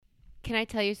Can I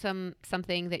tell you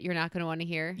something that you're not going to want to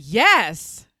hear?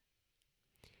 Yes.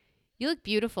 You look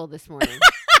beautiful this morning.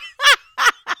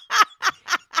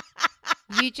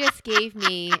 You just gave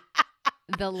me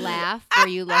the laugh where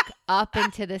you look up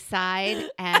and to the side,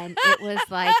 and it was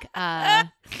like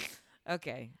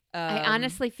Okay. I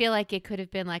honestly feel like it could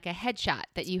have been like a headshot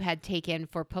that you had taken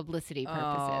for publicity purposes.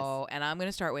 Oh, and I'm going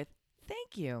to start with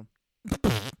thank you.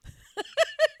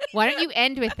 Why don't you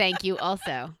end with thank you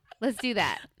also? Let's do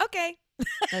that. Okay.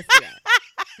 Let's do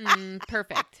that.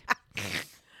 Perfect.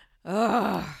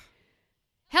 Ugh.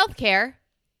 Healthcare,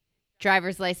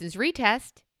 driver's license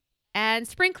retest, and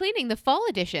spring cleaning, the fall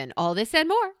edition. All this and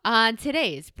more on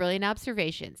today's Brilliant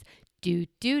Observations. Do,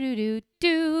 do, do, do,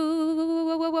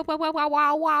 do. Wow, wow,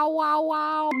 wow, wow, wow,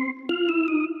 wow.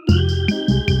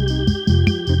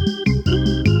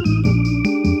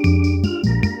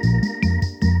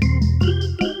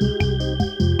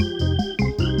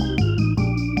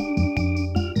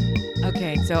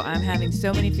 Okay, so I'm having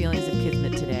so many feelings of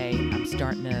kismet today. I'm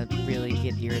starting to really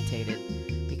get irritated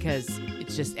because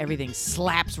it's just everything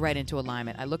slaps right into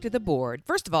alignment. I looked at the board.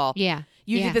 First of all, Yeah.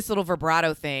 you yeah. did this little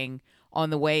vibrato thing on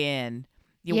the way in.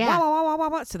 You Yeah. wow, wow, wow, wow,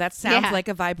 wow. So that sounds Yeah. like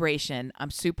a vibration.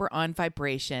 I'm super on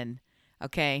vibration.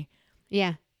 Okay.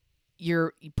 Yeah.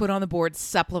 You put on the board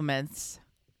supplements.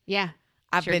 Yeah.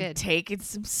 I've Sure been did. taking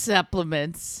some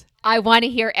supplements. I want to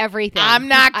hear everything. I'm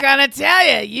not going to tell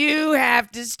you. You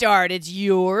have to start. It's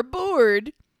your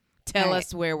board. Tell All right.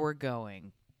 us where we're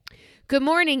going. Good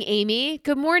morning, Amy.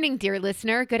 Good morning, dear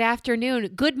listener. Good afternoon.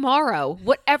 Good morrow.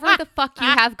 Whatever the fuck you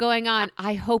have going on,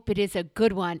 I hope it is a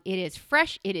good one. It is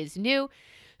fresh. It is new.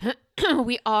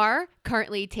 We are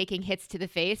currently taking hits to the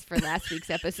face for last week's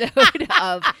episode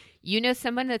of You Know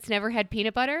Someone That's Never Had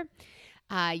Peanut Butter?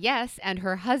 Yes, and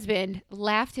her husband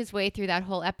laughed his way through that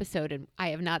whole episode, and I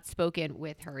have not spoken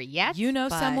with her yet. You know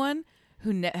but- someone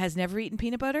who has never eaten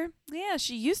peanut butter? Yeah,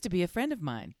 she used to be a friend of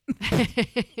mine.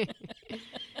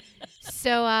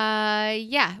 So,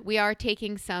 yeah, we are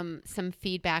taking some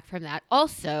feedback from that.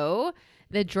 Also,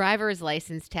 the driver's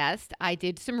license test, I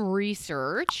did some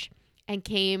research and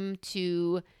came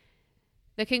to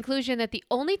the conclusion that the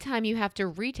only time you have to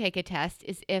retake a test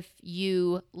is if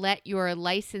you let your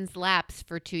license lapse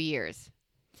for 2 years.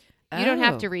 You don't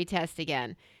have to retest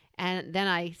again. And then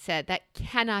I said, that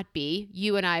cannot be.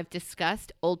 You and I have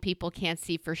discussed old people can't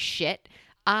see for shit.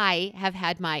 I have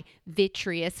had my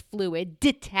vitreous fluid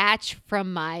detach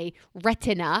from my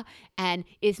retina and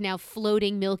is now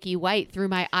floating milky white through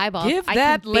my eyeballs. Give I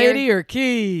that can lady her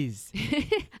keys.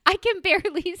 I can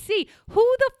barely see.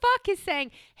 Who the fuck is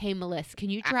saying, hey, Melissa, can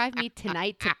you drive me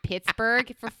tonight to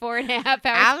Pittsburgh for 4.5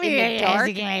 hours in the dark?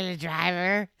 the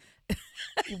driver.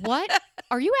 What?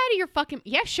 Are you out of your fucking...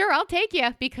 Yeah, sure, I'll take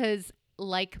you. Because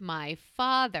like my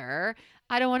father,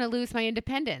 I don't want to lose my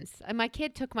independence. And my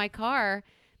kid took my car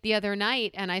the other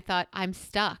night and I thought, I'm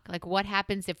stuck. Like, what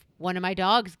happens if one of my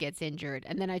dogs gets injured?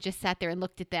 And then I just sat there and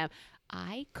looked at them.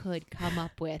 I could come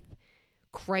up with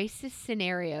crisis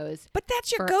scenarios But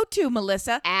that's your for go-to,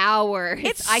 Melissa. hours.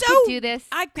 I so, could do this.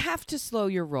 I have to slow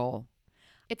your roll.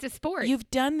 It's a sport.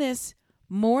 You've done this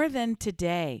more than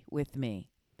today with me.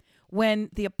 When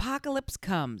the apocalypse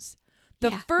comes,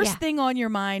 the Yeah, first yeah. thing on your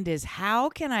mind is, how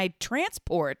can I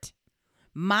transport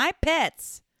my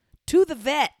pets to the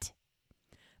vet?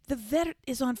 The vet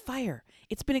is on fire.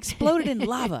 It's been exploded in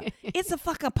lava. It's a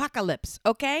fucking apocalypse,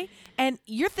 okay? And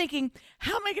you're thinking,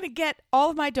 how am I going to get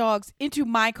all of my dogs into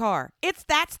my car?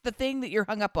 That's the thing that you're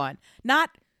hung up on.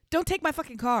 Not, don't take my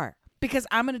fucking car, because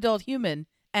I'm an adult human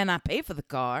and I pay for the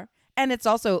car and it's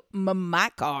also my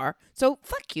car. So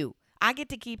fuck you. I get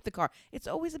to keep the car. It's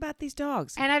always about these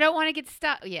dogs. And I don't want to get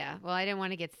stuck. Yeah. Well, I didn't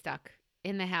want to get stuck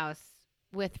in the house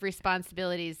with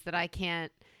responsibilities that I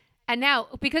can't. And now,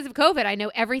 because of COVID, I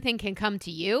know everything can come to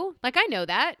you. Like, I know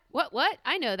that. What?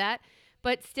 I know that.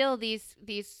 But still, these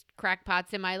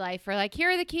crackpots in my life are like, here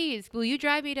are the keys. Will you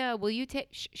drive me to, will you take?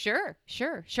 Sure,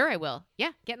 I will.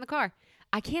 Yeah, get in the car.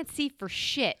 I can't see for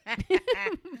shit.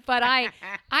 But I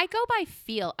go by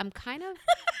feel. I'm kind of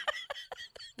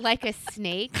like a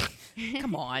snake.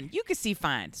 Come on. You can see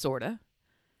fine, sort of.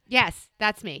 Yes,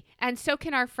 that's me. And so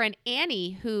can our friend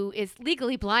Annie, who is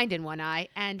legally blind in one eye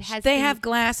and has They the have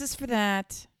glasses for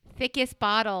that. thickest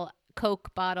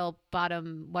Coke bottle,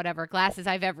 bottom, whatever, glasses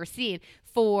I've ever seen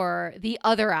for the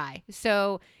other eye.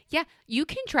 So, yeah, you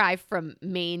can drive from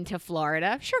Maine to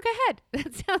Florida. Sure, go ahead.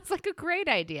 That sounds like a great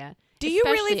idea. Do you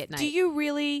especially at night.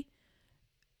 really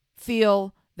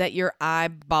feel that your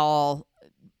eyeball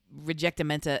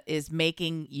rejectamenta is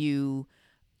making you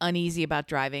uneasy about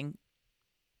driving?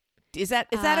 Is that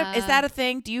a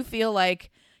thing? Do you feel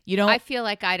like You don't. I feel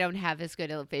like I don't have as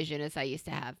good a vision as I used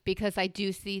to have because I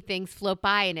do see things float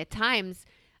by, and at times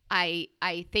I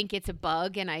think it's a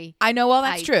bug, and I know. Well,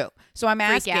 that's I true. So I'm freak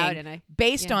asking, out, and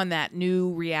based on that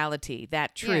new reality,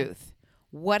 that truth,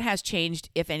 what has changed,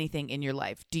 if anything, in your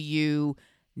life? Do you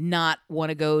not want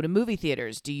to go to movie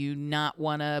theaters? Do you not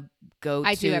want to go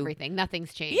I do everything.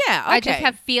 Nothing's changed. Yeah, I just okay.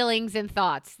 have feelings and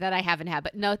thoughts that I haven't had,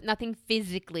 but nothing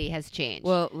physically has changed.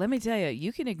 Well, let me tell you,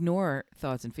 you can ignore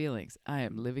thoughts and feelings. I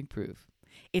am living proof.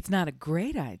 It's not a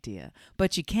great idea,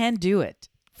 but you can do it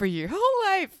for your whole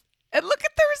life. And look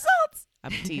at the results.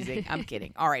 I'm teasing. I'm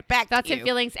kidding. All right, back thoughts to you. and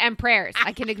feelings and prayers.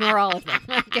 I can ignore all of them.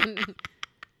 I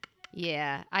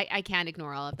can't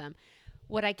ignore all of them.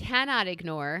 What I cannot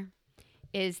ignore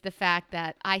is the fact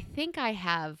that I think I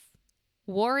have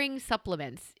warring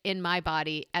supplements in my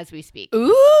body as we speak.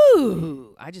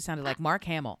 Ooh, I just sounded like Mark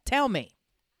Hamill. Tell me.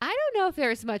 I don't know if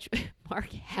there's much Mark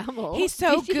Hamill. He's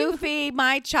so goofy.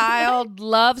 My child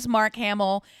loves Mark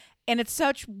Hamill, and it's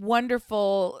such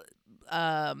wonderful.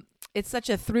 It's such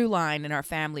a through line in our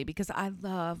family because I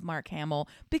love Mark Hamill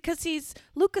because he's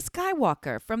Luke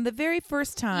Skywalker from the very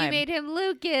first time. You made him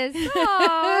Lucas.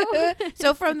 Aw.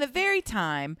 So from the very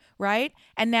time, right?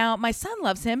 And now my son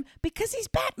loves him because he's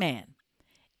Batman.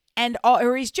 And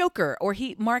or he's Joker, or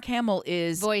Mark Hamill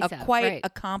is quite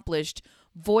accomplished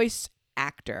voice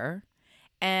actor.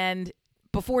 And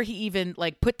before he even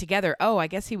put together, I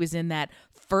guess he was in that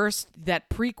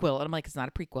prequel. And I'm like, it's not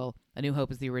a prequel. A New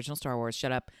Hope is the original Star Wars.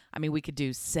 Shut up. I mean, we could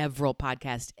do several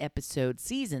podcast episode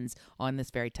seasons on this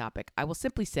very topic. I will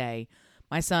simply say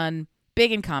my son,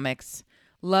 big in comics,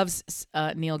 loves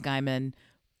Neil Gaiman.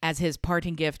 As his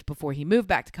parting gift before he moved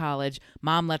back to college,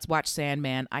 Mom, let's watch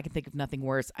Sandman. I can think of nothing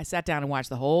worse. I sat down and watched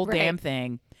the whole damn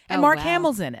thing. And Mark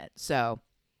Hamill's in it. So,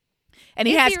 and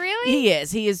is he really? He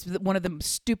is. He is one of the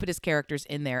stupidest characters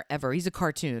in there ever. He's a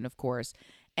cartoon, of course.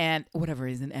 And whatever,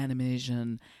 he's an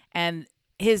animation. And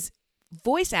his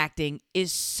voice acting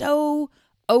is so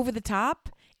over the top.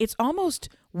 It's almost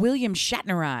William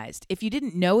Shatnerized. If you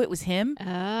didn't know it was him,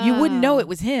 you wouldn't know it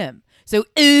was him. So,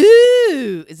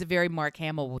 ooh, is a very Mark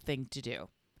Hamill thing to do.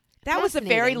 That was a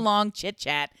very long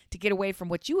chit-chat to get away from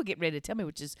what you were getting ready to tell me,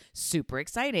 which is super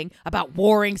exciting, about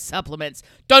warring supplements.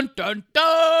 Dun, dun,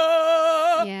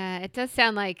 dun! Yeah, it does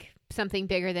sound like something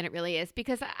bigger than it really is,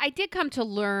 because I did come to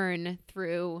learn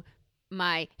through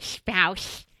my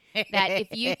spouse that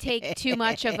if you take too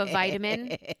much of a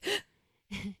vitamin,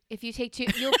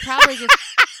 you'll probably just...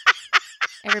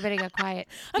 Everybody got quiet.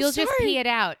 You'll just pee it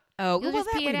out. Oh, you'll just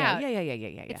pee it out. Yeah.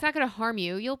 It's not going to harm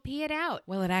you. You'll pee it out.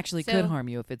 Well, it actually could harm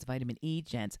you if it's vitamin E,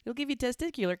 gents. It'll give you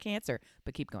testicular cancer.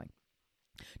 But keep going.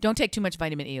 Don't take too much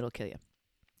vitamin E. It'll kill you.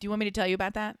 Do you want me to tell you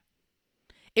about that?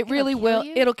 It really will.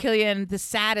 It'll kill you. And the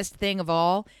saddest thing of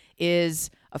all is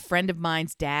a friend of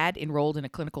mine's dad enrolled in a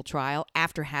clinical trial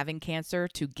after having cancer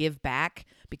to give back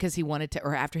because he wanted to,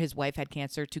 or after his wife had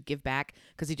cancer, to give back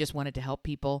because he just wanted to help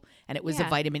people. And it was a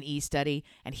vitamin E study.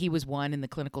 And he was one in the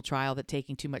clinical trial that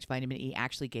taking too much vitamin E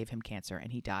actually gave him cancer,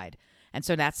 and he died. And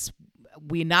so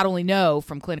we not only know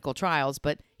from clinical trials,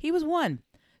 but he was one.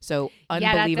 So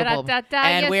unbelievable.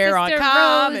 And we're on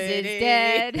comedy. Rose is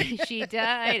dead. She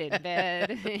died in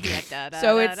bed.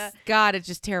 So it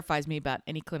just terrifies me about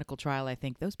any clinical trial. I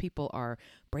think those people are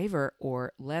braver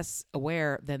or less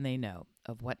aware than they know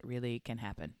of what really can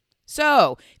happen.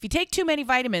 So if you take too many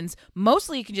vitamins,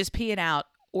 mostly you can just pee it out.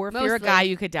 Or if you're a guy,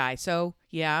 you could die. So,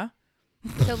 yeah.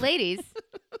 So, ladies.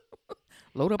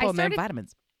 Load up on them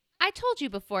vitamins. I told you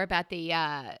before about the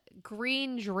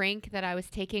green drink that I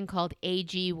was taking called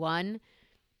AG1.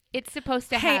 It's supposed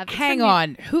to have... Hang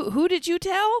on. Who did you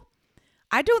tell?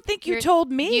 I don't think you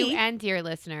told me. You and dear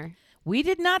listener. We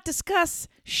did not discuss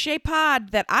Shea Pod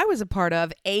that I was a part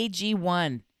of,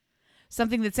 AG1.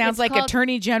 Something that sounds like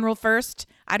Attorney General First.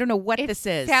 I don't know what this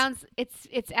is.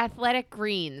 It's athletic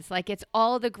greens. Like, it's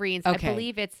all the greens. Okay. I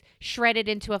believe it's shredded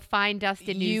into a fine dust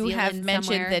in New Zealand You have mentioned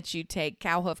somewhere. that you take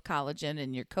cow hoof collagen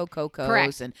and your Cocos.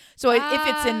 Correct. And so if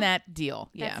it's in that deal,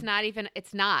 That's not even,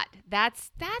 it's not.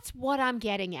 That's what I'm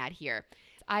getting at here.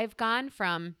 I've gone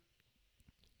from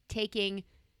taking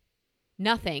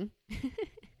nothing,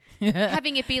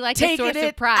 having it be like a source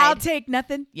of pride. I'll take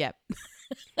nothing. Yep.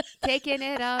 Taking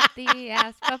it off the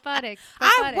ass. Paputics.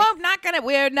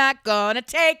 We're not gonna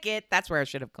take it. That's where I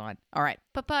should have gone. All right.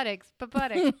 Paputics.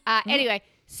 Anyway,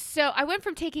 so I went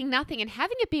from taking nothing and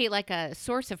having it be like a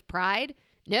source of pride.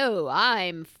 No,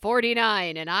 I'm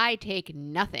 49 and I take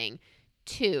nothing.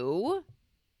 To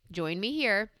join me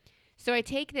here. So I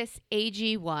take this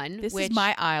AG1. This is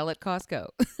my aisle at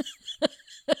Costco.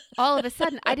 all of a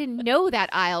sudden, I didn't know that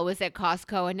aisle was at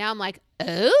Costco. And now I'm like,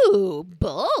 oh,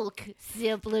 bulk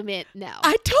supplement. No.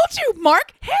 I told you,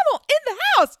 Mark Hamill in the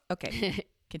house. Okay,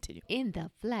 continue. In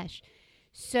the flesh.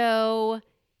 So,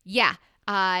 yeah.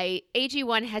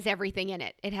 AG1 has everything in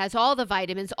it. It has all the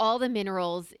vitamins, all the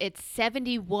minerals. It's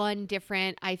 71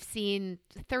 different. I've seen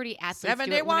 30 athletes do it.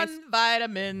 71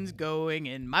 vitamins going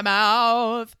in my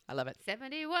mouth. I love it.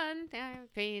 71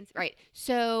 therapies. Right.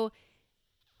 So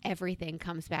everything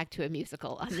comes back to a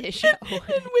musical on this show. And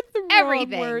with the wrong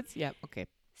Everything. words. Yep. Okay.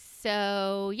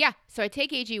 So, yeah. So I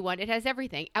take AG1. It has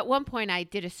everything. At one point, I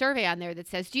did a survey on there that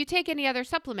says, do you take any other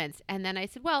supplements? And then I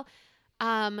said, well,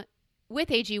 with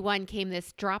AG1 came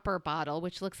this dropper bottle,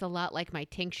 which looks a lot like my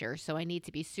tincture, so I need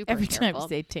to be super Every careful. time I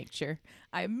say tincture,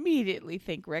 I immediately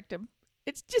think rectum.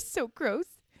 It's just so gross.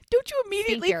 Don't you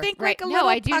immediately Sphincter, think right. like a No, little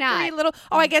I do puckery not. little?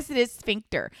 Oh, I guess it is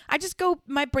sphincter.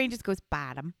 My brain just goes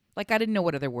bottom. Like I didn't know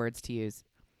what other words to use.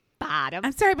 Bottom.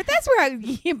 I'm sorry, but that's where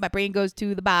my brain goes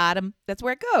to the bottom. That's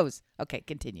where it goes. Okay,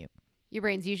 continue. Your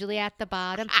brain's usually at the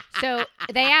bottom. So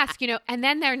they ask, and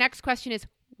then their next question is,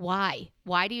 why?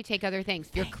 Why do you take other things?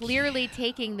 You're clearly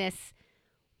taking this.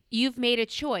 You've made a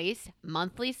choice,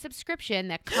 monthly subscription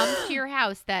that comes to your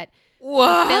house that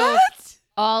fulfills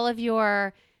all of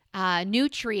your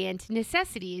nutrient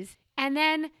necessities. And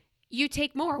then you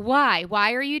take more. Why?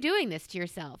 Why are you doing this to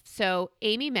yourself? So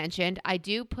Amy mentioned I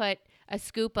do put a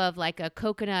scoop of like a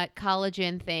coconut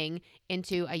collagen thing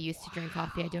into, I used to drink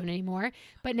coffee. I don't anymore.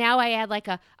 But now I add like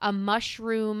a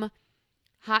mushroom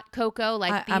hot cocoa,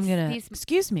 like these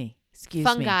excuse me.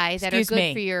 fungi that are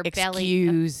good for your belly.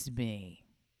 Excuse me.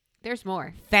 There's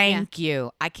more. Thank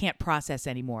you. I can't process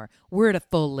anymore. We're at a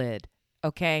full lid.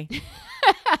 Okay.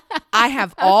 I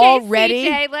have already.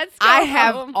 CJ, let's go I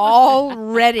have home.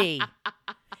 already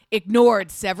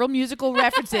ignored several musical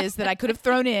references that I could have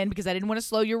thrown in because I didn't want to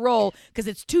slow your roll because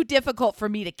it's too difficult for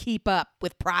me to keep up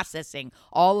with processing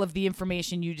all of the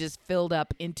information you just filled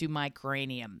up into my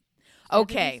cranium.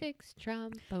 Okay.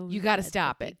 You got to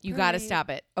stop it. You got to stop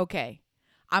it. Okay.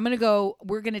 I'm going to go.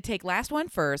 We're going to take last one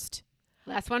first.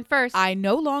 Last one first. I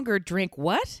no longer drink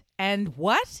what and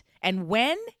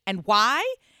when and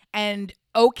why. And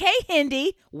okay,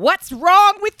 Hindi, what's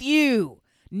wrong with you?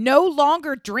 No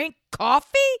longer drink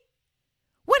coffee?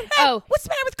 What's the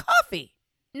matter with coffee?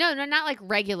 No, not like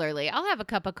regularly. I'll have a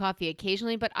cup of coffee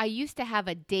occasionally, but I used to have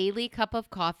a daily cup of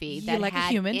coffee that like had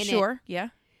a human, in sure, yeah.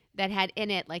 That had in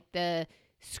it like the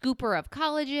scooper of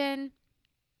collagen,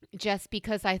 just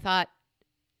because I thought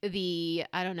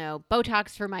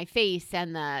Botox for my face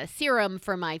and the serum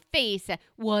for my face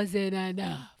wasn't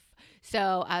enough.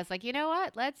 So I was like, you know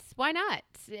what? Why not?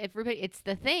 It's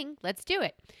the thing. Let's do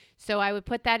it. So I would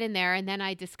put that in there. And then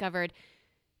I discovered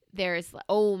there's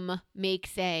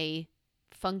makes a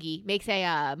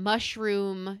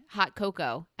mushroom hot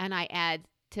cocoa. And I add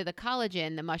to the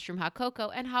collagen, the mushroom hot cocoa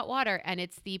and hot water. And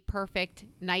it's the perfect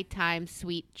nighttime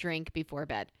sweet drink before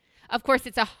bed. Of course,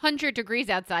 it's 100 degrees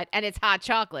outside and it's hot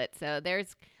chocolate. So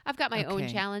I've got my own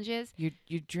challenges.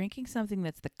 You're drinking something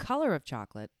that's the color of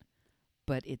chocolate,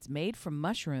 but it's made from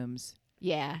mushrooms.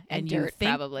 Yeah, and dirt,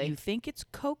 probably. You think it's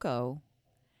cocoa,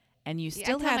 and you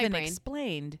still haven't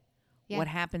explained what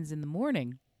happens in the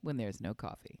morning when there's no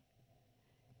coffee.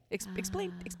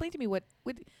 Explain to me what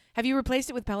have you replaced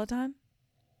it with Peloton?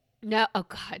 No, oh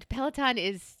God, Peloton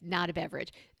is not a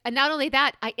beverage. And not only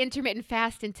that, I intermittent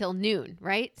fast until noon,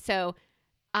 right? So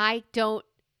I don't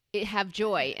have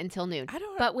joy until noon.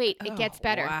 But wait, it gets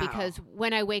better because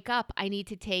when I wake up, I need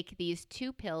to take these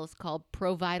 2 pills called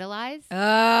Provitalize.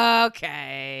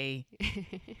 Okay.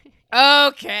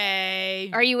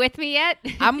 Okay. Are you with me yet?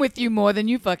 I'm with you more than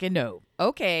you fucking know.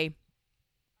 Okay.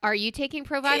 Are you taking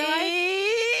Provitalize?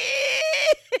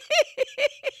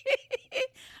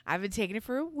 I've been taking it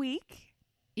for a week.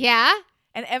 Yeah?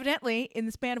 And evidently, in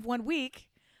the span of 1 week,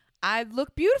 I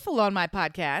look beautiful on my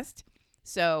podcast.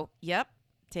 So, yep.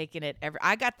 Taking it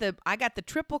I got the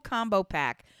triple combo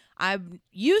pack. I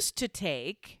used to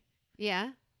take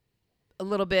a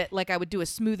little bit like I would do a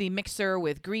smoothie mixer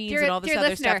with greens and all this dear other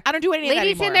listener, stuff. I don't do any of that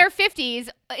anymore. Ladies in their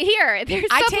 50s, there's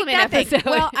I supplement take nothing. episode.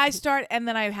 Well, I start and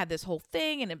then I had this whole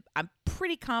thing and I'm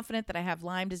pretty confident that I have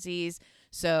Lyme disease.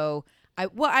 So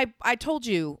I told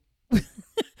you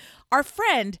our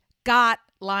friend got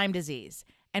Lyme disease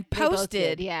and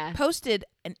posted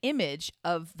an image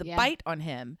of the bite on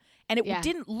him. And it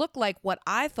didn't look like what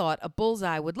I thought a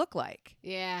bullseye would look like.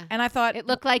 Yeah. And I thought it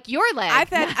looked like your leg. I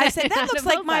said, that looks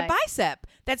like my bicep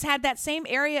that's had that same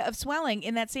area of swelling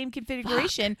in that same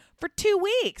configuration for 2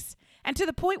 weeks. And to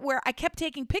the point where I kept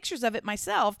taking pictures of it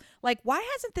myself, like, why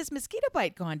hasn't this mosquito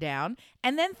bite gone down?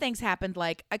 And then things happened,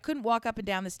 like I couldn't walk up and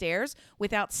down the stairs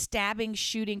without stabbing,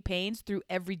 shooting pains through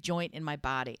every joint in my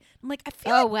body. I'm like, I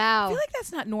feel wow. I feel like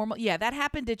that's not normal. Yeah, that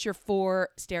happened at your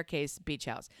 4-staircase beach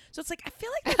house. So it's like, I feel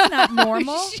like that's not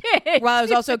normal. Shit. Well, I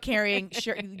was also carrying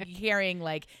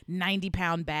like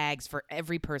 90-pound bags for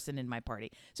every person in my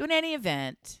party. So in any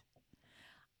event,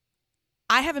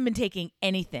 I haven't been taking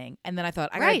anything. And then I thought,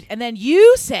 and then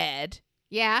you said,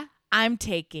 Yeah. I'm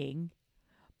taking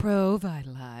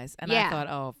Pro-Vitalize. And Yeah. I thought,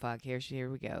 oh, fuck, here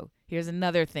we go. Here's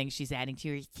another thing she's adding to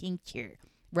your tincture,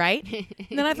 right?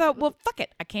 And then I thought, well, fuck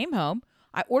it. I came home.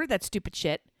 I ordered that stupid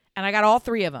shit, and I got all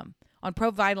 3 of them. On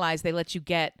Pro-Vitalize, they let you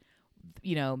get,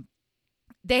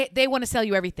 they want to sell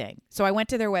you everything. So I went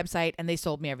to their website, and they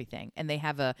sold me everything. And they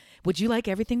have would you like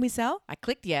everything we sell? I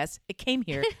clicked yes. It came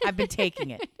here. I've been taking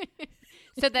it.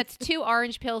 So that's 2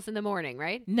 orange pills in the morning,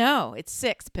 right? No, it's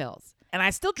 6 pills. And I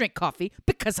still drink coffee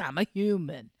because I'm a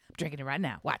human. I'm drinking it right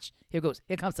now. Watch. Here goes.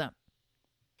 Here comes some.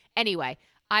 Anyway,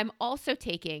 I'm also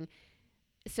taking,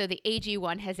 so the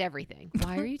AG1 has everything.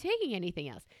 Why are you taking anything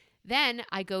else? Then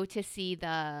I go to see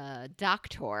the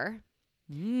doctor,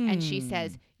 and she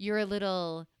says, you're a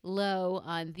little low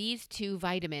on these 2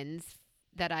 vitamins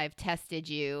that I've tested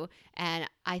you, and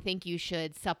I think you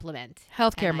should supplement.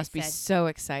 Healthcare must be so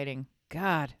exciting.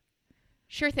 God.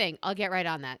 Sure thing. I'll get right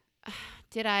on that.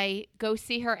 Did I go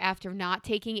see her after not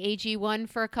taking AG1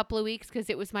 for a couple of weeks because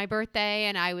it was my birthday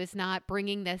and I was not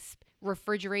bringing this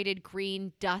refrigerated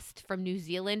green dust from New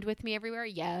Zealand with me everywhere?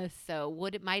 Yes. So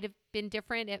would it might have been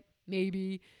different?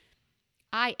 Maybe.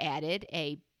 I added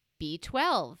a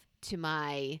B12 to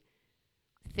my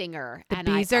thinger. The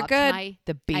bees are good.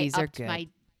 The bees are good.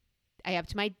 I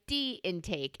upped my D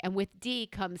intake, and with D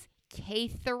comes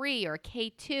K3 or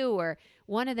K2, or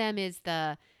one of them is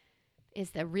the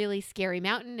really scary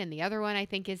mountain, and the other one I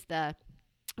think is the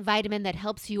vitamin that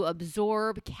helps you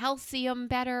absorb calcium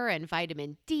better and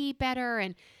vitamin D better.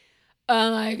 And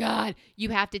oh my God, you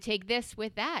have to take this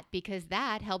with that because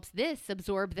that helps this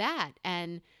absorb that.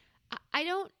 And I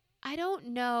don't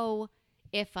know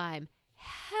if I'm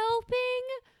helping,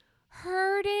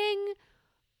 hurting.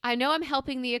 I know I'm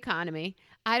helping the economy.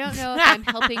 I don't know if I'm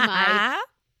helping my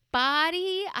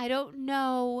body. I don't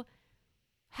know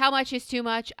how much is too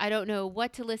much. I don't know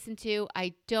what to listen to.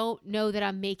 I don't know that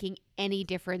I'm making any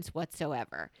difference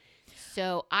whatsoever.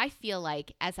 So I feel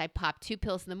like as I pop 2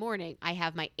 pills in the morning, I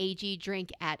have my AG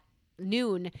drink at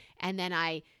noon, and then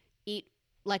I eat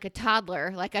like a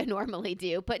toddler like I normally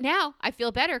do. But now I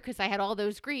feel better because I had all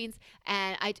those greens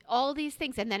and all these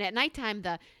things. And then at nighttime,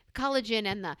 the collagen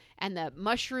and the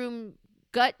mushroom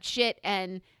gut shit.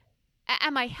 And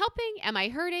am I helping? Am I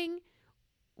hurting?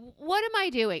 What am I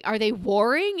doing? Are they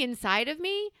warring inside of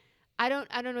me? I don't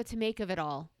know what to make of it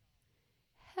all.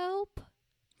 Help.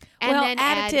 And then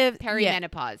add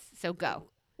perimenopause. Yeah. So go.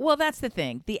 Well, that's the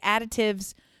thing. The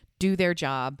additives do their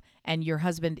job, and your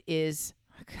husband is,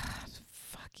 oh God,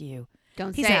 fuck you.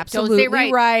 He's absolutely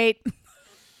right.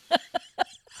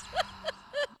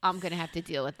 I'm going to have to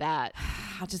deal with that.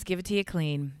 I'll just give it to you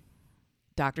clean.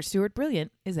 Dr. Stuart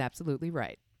Brilliant is absolutely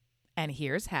right. And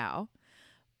here's how.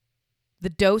 The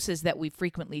doses that we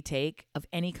frequently take of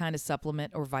any kind of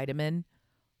supplement or vitamin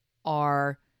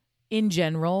are, in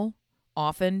general,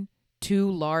 often too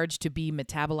large to be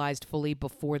metabolized fully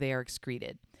before they are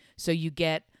excreted. So you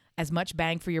get as much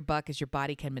bang for your buck as your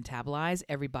body can metabolize.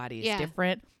 Every body is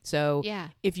different. So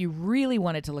if you really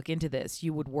wanted to look into this,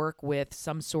 you would work with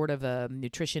some sort of a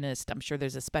nutritionist. I'm sure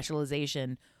there's a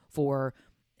specialization for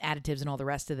additives and all the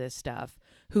rest of this stuff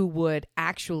who would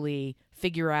actually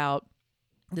figure out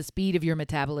the speed of your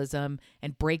metabolism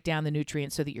and break down the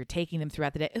nutrients so that you're taking them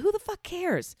throughout the day. Who the fuck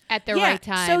cares? At the right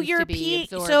time. So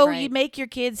you make your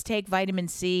kids take vitamin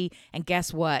C, and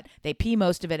guess what? They pee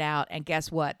most of it out, and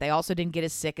guess what? They also didn't get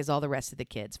as sick as all the rest of the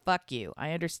kids. Fuck you.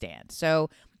 I understand. So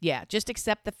yeah, just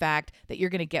accept the fact that you're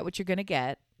going to get what you're going to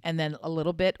get. And then a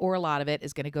little bit or a lot of it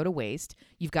is going to go to waste.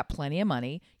 You've got plenty of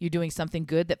money. You're doing something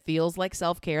good that feels like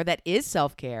self-care, that is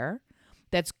self-care,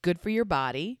 that's good for your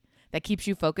body, that keeps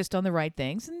you focused on the right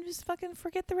things, and just fucking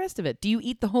forget the rest of it. Do you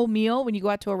eat the whole meal when you go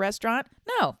out to a restaurant?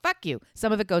 No, fuck you.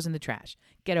 Some of it goes in the trash.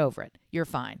 Get over it. You're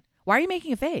fine. Why are you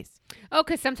making a face? Oh,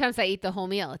 because sometimes I eat the whole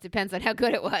meal. It depends on how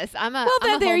good it was. I'm a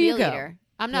whole meal eater.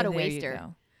 I'm not a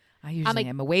waster. I usually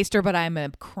am a waster, but I'm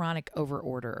a chronic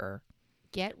over-orderer.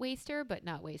 Get waster, but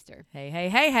not waster.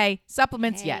 Hey.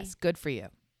 Supplements, yes. Good for you.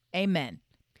 Amen.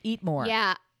 Eat more.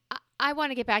 Yeah. I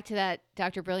want to get back to that.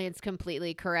 Dr. Brilliant's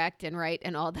completely correct and right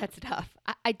and all that stuff.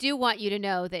 I do want you to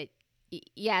know that,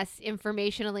 yes,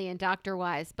 informationally and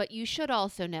doctor-wise, but you should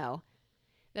also know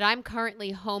that I'm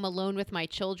currently home alone with my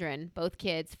children, both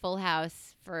kids, full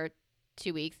house for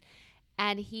 2 weeks,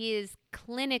 and he is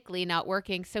clinically not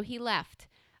working, so he left.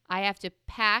 I have to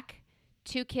pack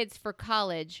 2 kids for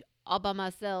college all by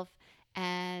myself,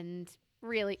 and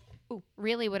really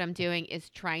what I'm doing is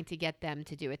trying to get them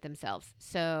to do it themselves.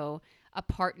 So a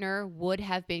partner would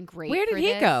have been great. Where did for he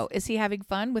this. go? Is he having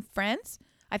fun with friends?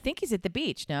 I think he's at the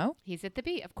beach, no? He's at the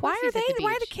beach. Of course Why are he's they? at the beach.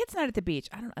 Why are the kids not at the beach?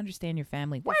 I don't understand your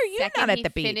family. Why The are you second not at he the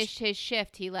beach? finished his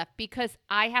shift, he left because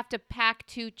I have to pack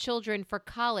 2 children for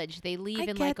college. They leave I in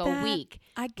get like a that. week.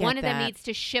 I get One of them that. needs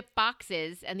to ship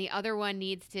boxes, and the other one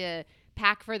needs to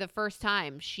pack for the first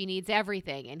time. She needs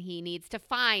everything, and he needs to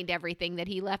find everything that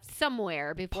he left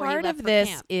somewhere before he Part left of for this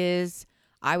camp. is,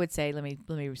 I would say, let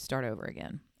me start over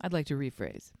again. I'd like to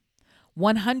rephrase.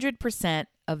 100%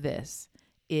 of this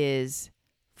is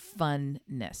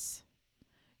funness.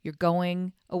 You're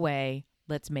going away.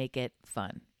 Let's make it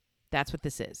fun. That's what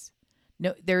this is.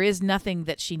 No, there is nothing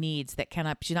that she needs that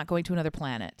cannot. She's not going to another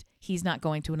planet. He's not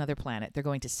going to another planet. They're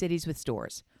going to cities with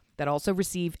stores that also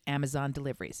receive Amazon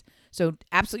deliveries. So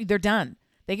absolutely, they're done.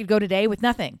 They could go today with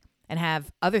nothing and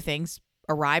have other things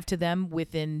arrive to them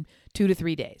within 2 to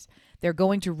 3 days. They're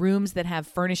going to rooms that have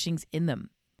furnishings in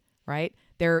them, right?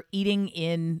 They're eating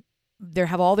in. They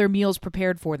have all their meals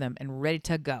prepared for them and ready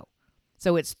to go.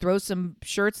 So it's throw some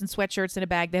shirts and sweatshirts in a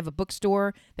bag. They have a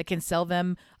bookstore that can sell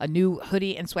them a new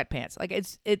hoodie and sweatpants. Like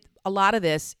a lot of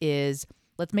this is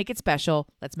let's make it special.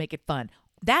 Let's make it fun.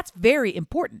 That's very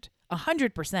important,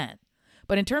 100%.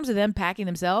 But in terms of them packing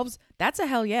themselves, that's a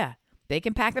hell yeah. They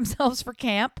can pack themselves for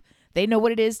camp. They know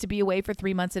what it is to be away for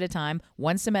 3 months at a time.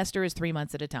 1 semester is 3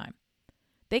 months at a time.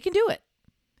 They can do it.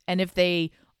 And if they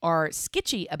are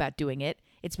skitchy about doing it,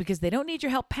 it's because they don't need your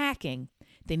help packing.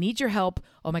 They need your help.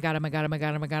 Oh my God, I'm going to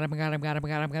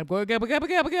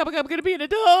be an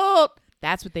adult.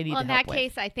 That's what they need Well, to in help that with.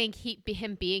 case, I think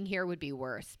him being here would be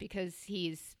worse because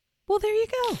he's. Well, there you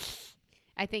go.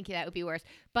 I think that would be worse.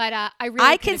 But I really.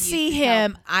 I could can have see used his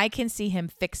him. help. I can see him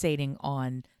fixating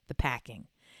on the packing,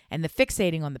 and the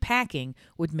fixating on the packing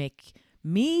would make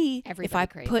me, if Everybody I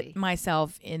crazy. put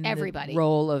myself in Everybody. the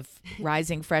role of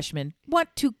rising freshman,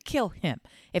 want to kill him.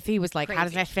 If he was like, "How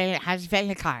does Crazy. that fit? How does it fit in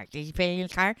the car? Did you fit in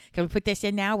the car? Can we put this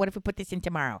in now? What if we put this in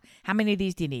tomorrow? How many of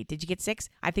these do you need? Did you get 6?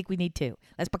 I think we need 2.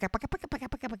 Let's book up. Do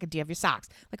you have your socks?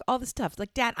 Like all this stuff.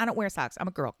 Like, Dad, I don't wear socks. I'm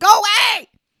a girl. Go away!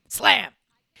 Slam.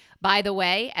 By the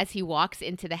way, as he walks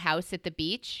into the house at the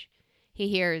beach, he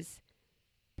hears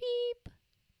beep,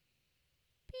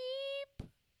 beep,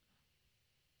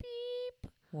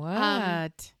 beep.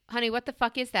 What? Honey, what the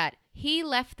fuck is that? He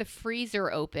left the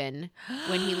freezer open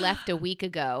when he left a week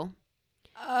ago.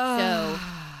 So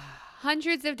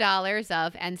hundreds of dollars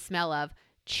of and smell of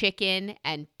chicken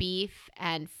and beef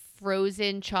and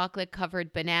frozen chocolate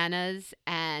covered bananas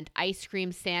and ice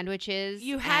cream sandwiches.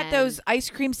 You had and those ice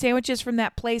cream sandwiches from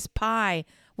that place pie.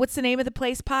 What's the name of the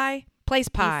place pie? Place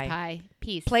pie.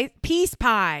 Peace pie. Peace. Peace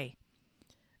pie.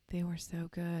 They were so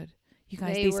good. You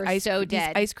guys, They these were ice so these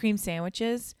dead. ice cream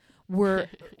sandwiches were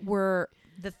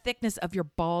the thickness of your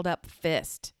balled up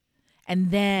fist.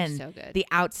 And then So good. the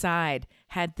outside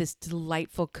had this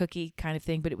delightful cookie kind of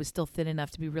thing, but it was still thin enough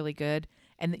to be really good.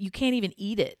 And you can't even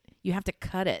eat it. You have to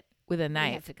cut it with a I had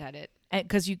knife. to cut it.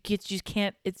 Because you just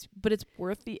can't. But it's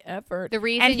worth the effort. The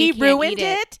reason and he you can't ruined eat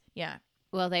it. Yeah.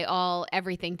 Well,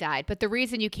 everything died. But the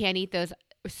reason you can't eat those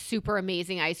super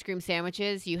amazing ice cream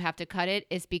sandwiches, you have to cut it,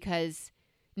 is because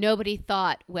nobody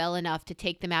thought well enough to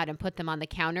take them out and put them on the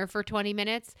counter for 20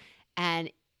 minutes.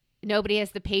 And nobody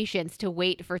has the patience to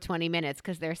wait for 20 minutes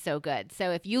because they're so good.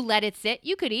 So if you let it sit,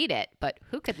 you could eat it. But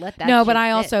who could let that No, but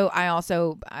shit sit? I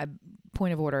also,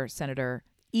 point of order, Senator,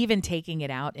 even taking it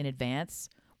out in advance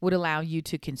would allow you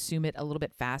to consume it a little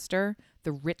bit faster.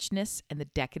 The richness and the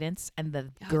decadence and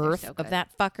the they're girth so of good. that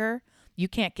fucker, you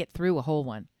can't get through a whole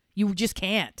one. You just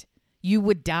can't. You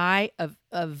would die of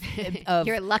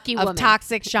You're a lucky of woman.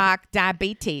 toxic shock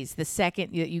diabetes the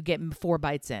second you get 4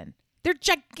 bites in. They're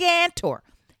gigantor.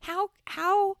 How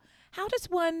does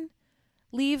one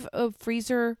leave a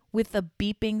freezer with a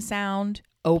beeping sound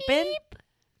open? Beep.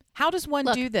 How does one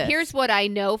Look, do this? here's what I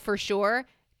know for sure.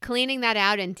 Cleaning that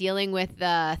out and dealing with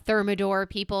the Thermador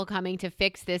people coming to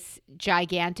fix this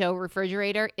giganto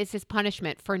refrigerator is his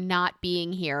punishment for not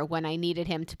being here when I needed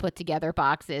him to put together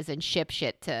boxes and ship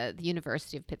shit to the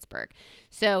University of Pittsburgh.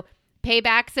 So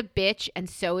payback's a bitch, and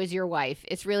so is your wife.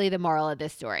 It's really the moral of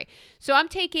this story. So I'm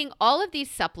taking all of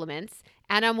these supplements,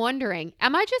 and I'm wondering,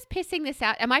 am I just pissing this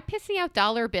out? Am I pissing out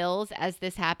dollar bills as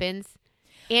this happens?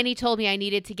 Annie told me I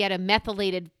needed to get a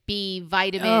methylated B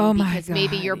vitamin Oh my because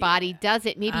maybe your God. body does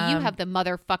it. Maybe you Um, have the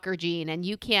motherfucker gene and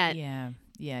you can't. Yeah.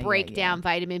 break down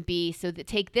vitamin B. So that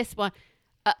take this one.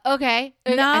 Okay.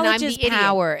 Knowledge is the idiot.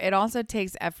 power. It also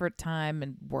takes effort, time,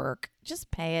 and work.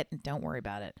 Just pay it and don't worry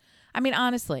about it. I mean,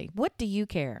 honestly, what do you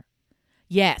care?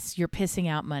 Yes, you're pissing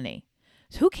out money.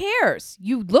 Who cares?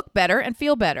 You look better and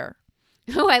feel better.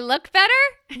 Oh, I look better?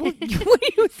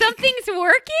 Something's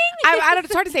working? I don't,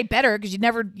 it's hard to say better because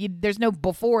there's no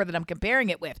before that I'm comparing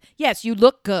it with. Yes, you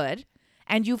look good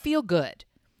and you feel good.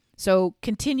 So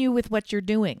continue with what you're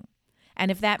doing. And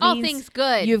if that means all things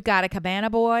good, you've got a cabana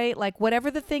boy, like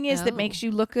whatever the thing is that makes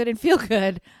you look good and feel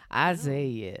good, I say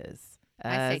yes.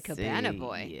 I say cabana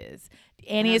boy. Yes.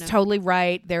 Annie is totally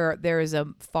right. There is a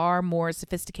far more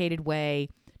sophisticated way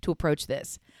to approach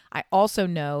this. I also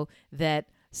know that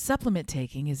supplement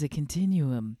taking is a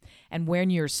continuum. And when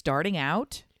you're starting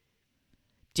out,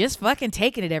 just fucking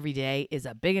taking it every day is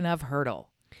a big enough hurdle.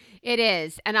 It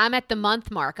is. And I'm at the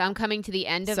month mark. I'm coming to the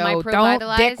end of my So Provitalize.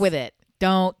 don't dick with it.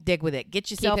 Don't dig with it.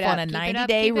 Get yourself on a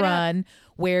 90-day run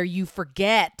where you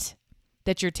forget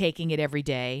that you're taking it every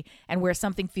day and where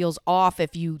something feels off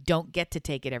if you don't get to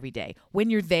take it every day. When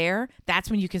you're there,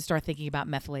 that's when you can start thinking about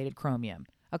methylated chromium.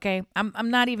 Okay? I'm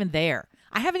not even there.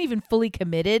 I haven't even fully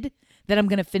committed that I'm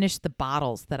going to finish the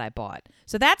bottles that I bought.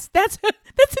 So that's a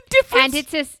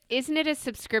difference. And isn't it a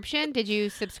subscription? Did you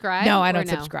subscribe? No, I don't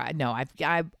subscribe. No, I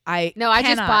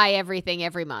just buy everything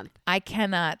every month. I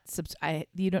cannot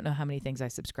you don't know how many things I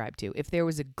subscribe to. If there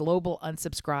was a global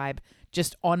unsubscribe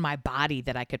just on my body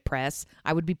that I could press,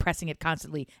 I would be pressing it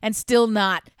constantly and still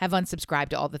not have unsubscribed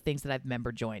to all the things that I've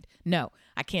member joined. No,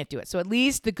 I can't do it. So at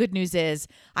least the good news is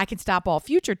I can stop all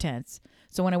future tense.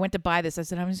 So when I went to buy this, I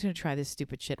said, I'm just going to try this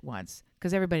stupid shit once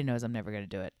because everybody knows I'm never going to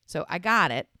do it. So I got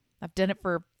it. I've done it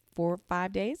for 4 or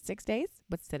 5 days, 6 days.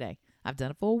 What's today? I've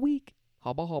done it for a week.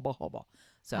 Hubba, hubba, hubba.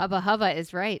 So hubba, hubba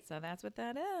is right. So that's what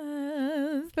that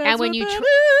is. And when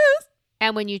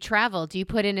you travel, do you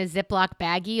put in a Ziploc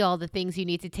baggie all the things you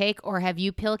need to take, or have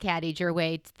you pill caddied your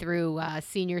way through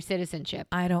senior citizenship?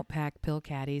 I don't pack pill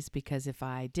caddies because if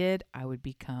I did, I would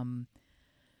become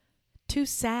too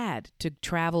sad to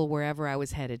travel wherever I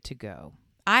was headed to go.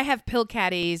 I have pill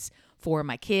caddies for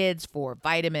my kids, for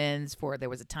vitamins, there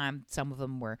was a time some of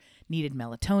them needed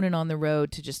melatonin on the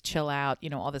road to just chill out,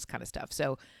 all this kind of stuff.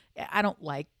 So I don't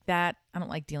like that. I don't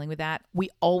like dealing with that. We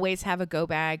always have a go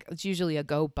bag. It's usually a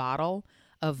go bottle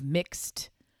of mixed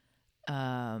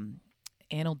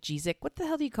analgesic. What the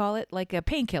hell do you call it? Like a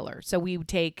painkiller. So we would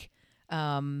take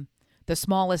the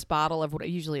smallest bottle of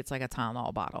usually it's like a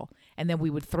Tylenol bottle. And then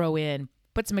we would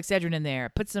put some Excedrin in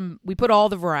there, we put all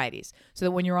the varieties so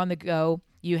that when you're on the go,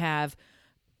 you have,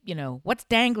 what's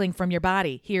dangling from your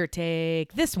body. Here,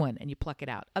 take this one and you pluck it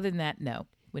out. Other than that, no.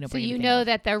 We don't bring anything else.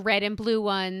 That the red and blue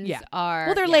ones are...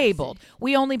 Well, they're labeled.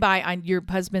 We only buy... your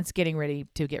husband's getting ready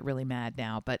to get really mad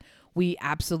now, but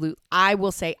I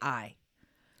will say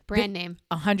brand name.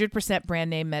 100%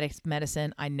 brand name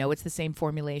medicine. I know it's the same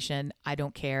formulation. I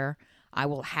don't care. I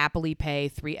will happily pay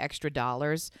 $3 extra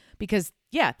because,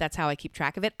 that's how I keep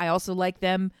track of it. I also like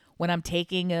them when I'm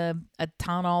taking a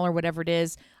Tylenol or whatever it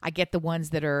is. I get the ones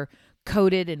that are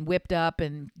coated and whipped up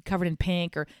and covered in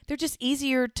pink, or they're just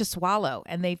easier to swallow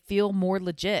and they feel more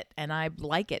legit and I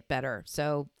like it better.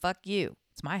 So fuck you.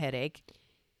 It's my headache.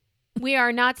 We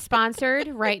are not sponsored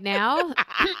right now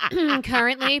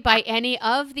currently by any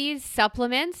of these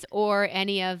supplements or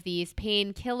any of these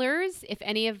painkillers. If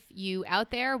any of you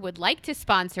out there would like to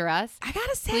sponsor us, I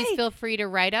gotta say, please feel free to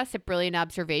write us at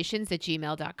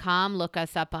brilliantobservations@gmail.com. Look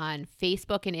us up on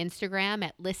Facebook and Instagram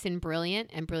at Listen Brilliant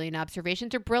and Brilliant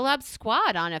Observations, or Brillab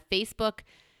Squad on a Facebook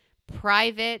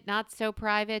private, not so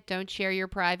private, don't share your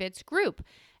privates group.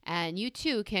 And you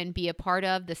too can be a part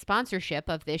of the sponsorship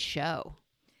of this show.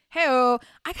 Hey-oh,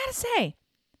 I gotta say,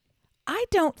 I'm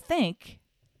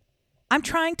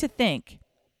trying to think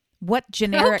what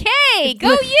generic... Okay,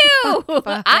 go you!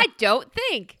 I don't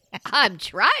think. I'm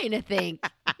trying to think.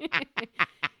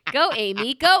 Go,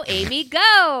 Amy, go!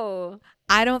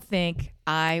 I don't think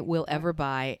I will ever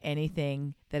buy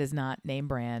anything that is not name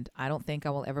brand. I don't think I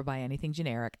will ever buy anything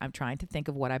generic. I'm trying to think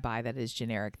of what I buy that is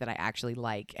generic that I actually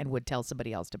like and would tell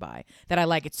somebody else to buy. That I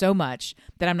like it so much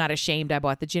that I'm not ashamed I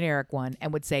bought the generic one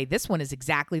and would say, this one is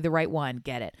exactly the right one.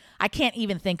 Get it. I can't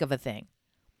even think of a thing.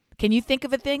 Can you think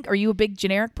of a thing? Are you a big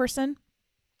generic person?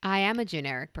 I am a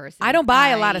generic person. I don't buy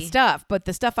a lot of stuff, but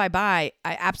the stuff I buy,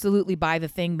 I absolutely buy the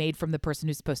thing made from the person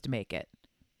who's supposed to make it.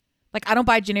 Like, I don't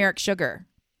buy generic sugar.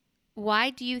 Why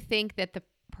do you think that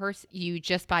you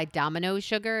just buy Domino's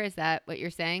sugar? Is that what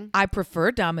you're saying? I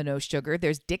prefer Domino's sugar.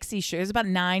 There's Dixie sugar. There's about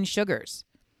 9 sugars.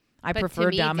 I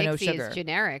prefer Domino's Dixie sugar. Is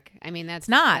generic. I mean, that's it's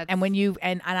not. And when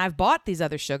and I've bought these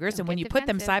other sugars, and when you put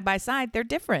them side by side, they're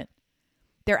different.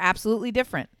 They're absolutely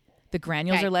different. The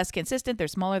granules Okay. are less consistent. They're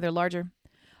smaller. They're larger.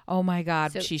 Oh, my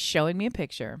God. So- She's showing me a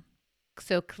picture.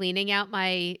 So cleaning out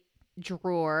my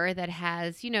drawer that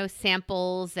has,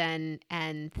 samples and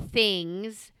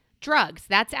things, drugs.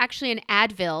 That's actually an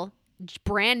Advil,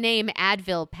 brand name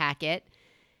Advil packet.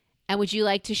 And would you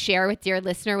like to share with dear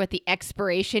listener what the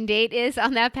expiration date is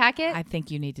on that packet? I think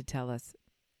you need to tell us.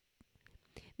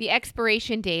 The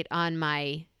expiration date on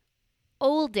my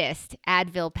oldest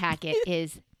Advil packet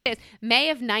is May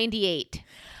of 98.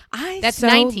 That's so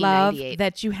love 1998.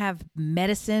 that you have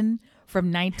medicine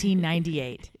from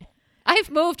 1998. I've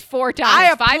moved 4 times.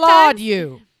 I 5 applaud times?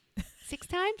 you. 6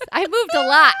 times? I've moved a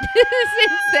lot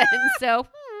since then. So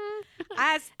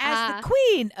As the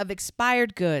queen of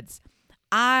expired goods,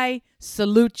 I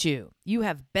salute you. You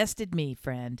have bested me,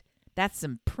 friend. That's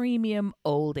some premium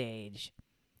old age.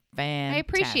 Fantastic. I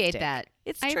appreciate that.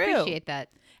 It's I true. appreciate that.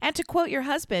 And to quote your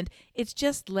husband, it's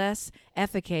just less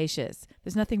efficacious.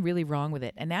 There's nothing really wrong with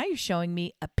it. And now you're showing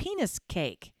me a penis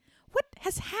cake. What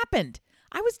has happened?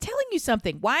 I was telling you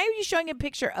something. Why are you showing a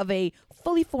picture of a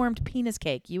fully formed penis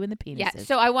cake? You and the penises. Yeah.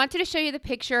 So I wanted to show you the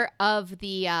picture of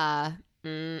the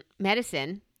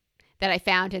medicine that I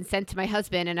found and sent to my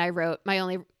husband. And I wrote, my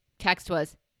only text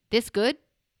was, "This good?"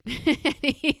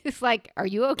 He's like, "Are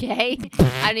you okay?"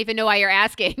 I don't even know why you're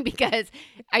asking, because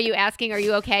are you asking, "Are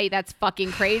you okay?" That's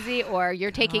fucking crazy. Or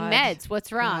you're taking God. meds.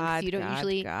 What's wrong? God, So you don't God,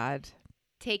 usually God.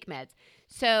 take meds.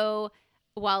 So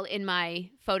while in my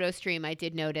photo stream, I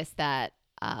did notice that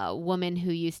a woman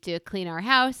who used to clean our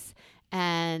house,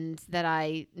 and that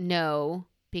I know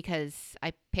because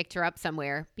I picked her up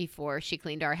somewhere before she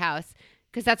cleaned our house,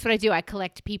 because that's what I do. I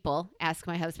collect people. Ask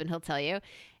my husband, he'll tell you.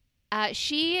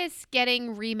 She is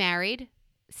getting remarried.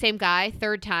 Same guy,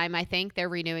 3rd time, I think. They're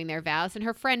renewing their vows. And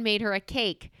her friend made her a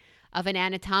cake of an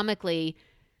anatomically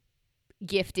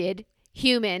gifted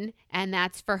human, and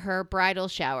that's for her bridal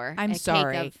shower. I'm A cake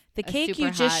sorry. of The a cake you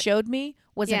super just hot- showed me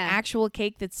was Yeah. an actual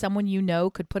cake that someone you know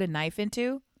could put a knife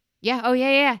into. Yeah. Oh,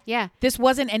 yeah. This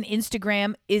wasn't an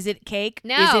Instagram. Is it cake?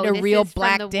 No, Is it a this real is from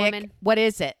black the dick? woman- What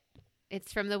is it?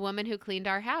 It's from the woman who cleaned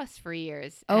our house for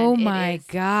years. Oh and it my is-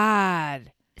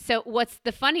 God. So what's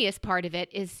the funniest part of it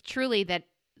is truly that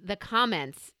the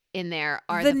comments in there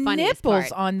are the the funniest nipples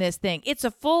part. on this thing. It's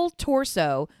a full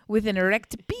torso with an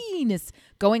erect penis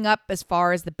going up as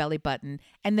far as the belly button.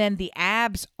 And then the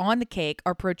abs on the cake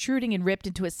are protruding and ripped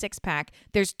into a 6-pack.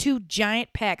 There's 2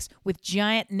 giant pecs with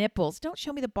giant nipples. Don't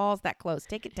show me the balls that close.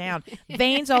 Take it down.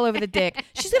 Veins all over the dick.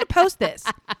 She's going to post this.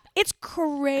 It's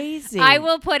crazy. I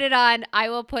will put it on.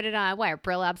 Where?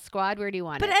 Brill Up Squad? Where do you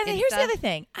want But it? here's the Insta? other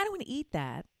thing. I don't want to eat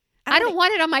that. I don't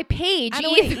want it on my page I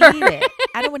don't either. want to eat it.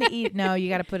 I don't want to eat it. No, you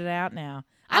got to put it out now.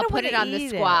 I I'll don't put wanna it on the eat it.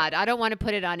 squad. I don't want to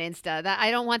put it on Insta.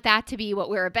 I don't want that to be what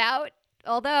we're about.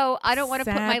 Although I don't want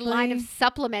to put my line of Sadly.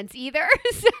 supplements either.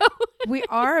 So We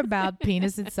are about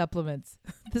penis and supplements.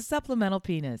 The supplemental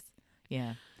penis.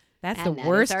 Yeah. That's And the that is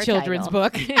worst our children's title.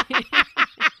 book.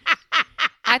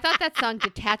 I thought that song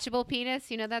 "Detachable Penis."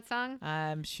 You know that song?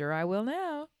 I'm sure I will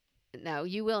now. No,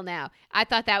 you will now. I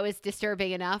thought that was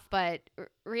disturbing enough, but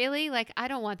really, I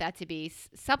don't want that to be.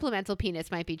 Supplemental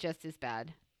penis might be just as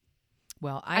bad.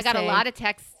 Well, I got a lot of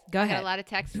texts. Go I ahead. got a lot of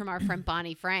texts from our friend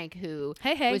Bonnie Frank, who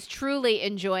Hey. was truly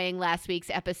enjoying last week's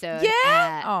episode.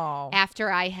 Yeah. Oh.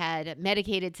 After I had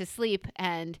medicated to sleep,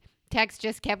 and texts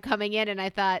just kept coming in, and I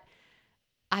thought,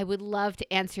 I would love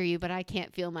to answer you, but I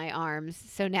can't feel my arms,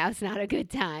 so now's not a good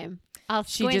time. I'll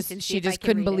squint and see She if I just can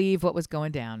couldn't read it. believe what was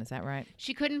going down. Is that right?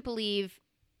 She couldn't believe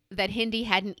that Hindi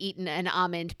hadn't eaten an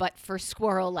almond, but for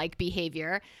squirrel-like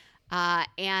behavior.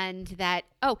 And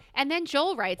then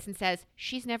Joel writes and says,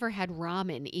 she's never had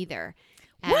ramen either.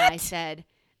 And I What? said,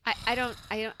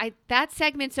 that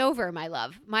segment's over, my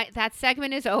love. That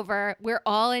segment is over. We're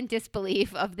all in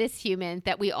disbelief of this human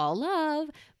that we all love,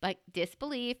 but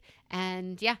disbelief.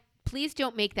 And yeah, please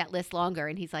don't make that list longer.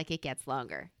 And he's like, it gets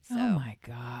longer. So Oh my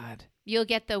God. you'll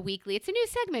get the weekly. It's a new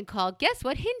segment called Guess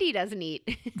What Hindi Doesn't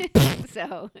Eat.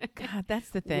 So God, that's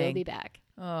the we'll thing. be back.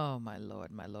 Oh my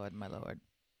Lord, my Lord, my Lord.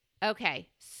 Okay.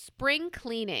 Spring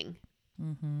cleaning.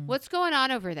 Mm-hmm. What's going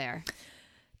on over there?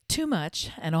 Too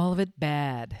much and all of it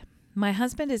bad. My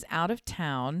husband is out of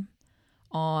town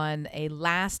on a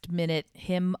last minute,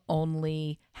 him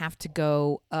only have to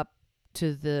go up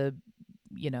to the,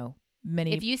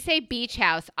 many. If you say beach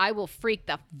house, I will freak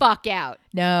the fuck out.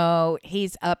 No,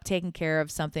 he's up taking care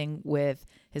of something with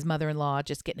his mother-in-law,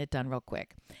 just getting it done real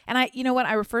quick. And I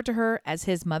refer to her as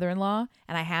his mother-in-law,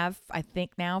 and I have, I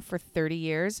think now for 30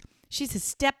 years. She's his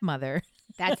stepmother.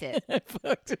 That's it. I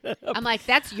fucked it up. I'm like,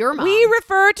 that's your mom. We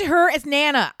refer to her as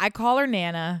Nana. I call her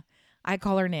Nana.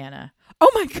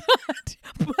 Oh my God.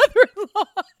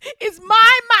 Mother-in-law is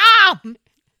my mom.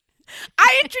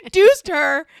 I introduced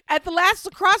her at the last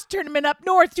lacrosse tournament up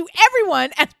north to everyone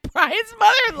as Brian's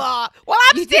mother-in-law while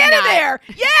I'm You did standing not. there.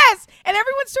 Yes. And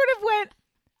everyone sort of went,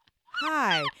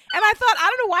 hi. And I thought, I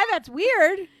don't know why that's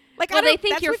weird. Like, Well, I don't, they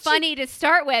think that's you're what she- funny to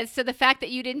start with, so the fact that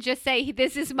you didn't just say,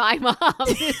 "This is my mom,"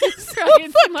 this is so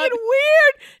Brian's fucking mother.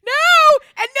 weird. No.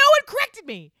 And no one corrected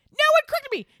me. No one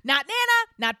corrected me. Not Nana,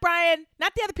 not Brian,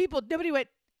 not the other people. Nobody went,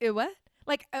 what?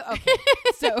 Like, okay.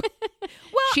 So,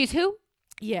 well, She's who?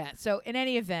 yeah. So in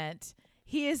any event,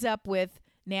 he is up with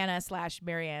Nana /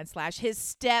 Marianne / his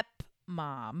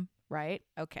stepmom, right?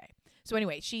 Okay. So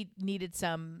anyway, she needed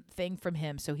something from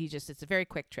him, so it's a very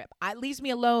quick trip. It leaves me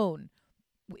alone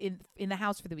in the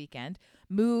house for the weekend.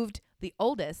 Moved the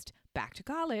oldest back to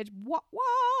college. Wah, wah.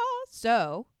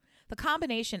 So the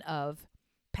combination of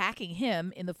packing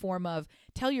him in the form of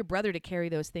tell your brother to carry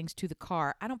those things to the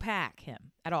car. I don't pack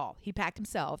him at all. He packed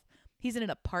himself. He's in an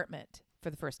apartment for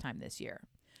the first time this year.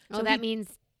 Oh, So that he-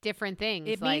 means different things.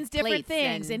 it like means different plates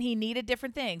things, and he needed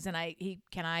different things. And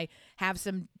can I have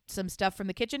some stuff from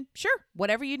the kitchen? Sure,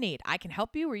 whatever you need. I can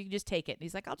help you, or you can just take it. And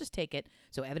he's like, I'll just take it.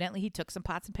 So evidently, he took some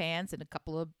pots and pans and a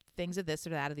couple of things of this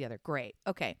or that or the other. Great.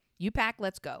 Okay, you pack.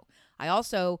 Let's go. I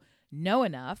also know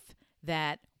enough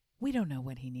that we don't know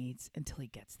what he needs until he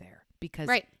gets there because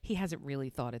Right. he hasn't really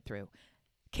thought it through.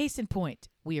 Case in point,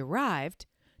 we arrived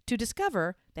to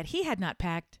discover that he had not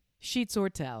packed sheets or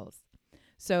towels.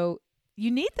 So you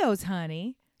need those,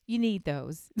 honey. You need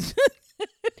those.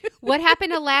 What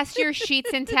happened to last year's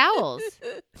sheets and towels?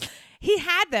 He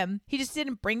had them. He just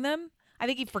didn't bring them. I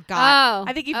think he forgot. Oh,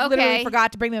 I think he okay. literally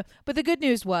forgot to bring them. But the good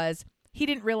news was he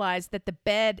didn't realize that the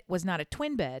bed was not a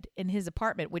twin bed in his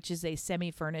apartment, which is a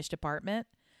semi-furnished apartment.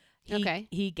 Okay.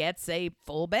 He gets a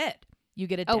full bed. You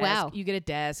get a Oh, desk. wow. You get a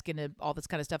desk and all this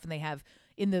kind of stuff. And they have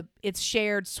it's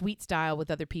shared suite style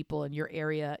with other people in your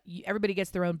area. Everybody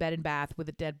gets their own bed and bath with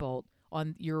a deadbolt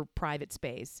on your private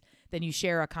space. Then you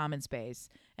share a common space,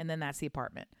 and then that's the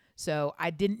apartment. So I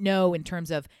didn't know in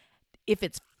terms of if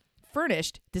it's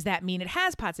furnished, does that mean it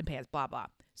has pots and pans? Blah blah.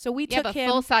 So we Yeah, took but him.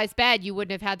 full size bed, you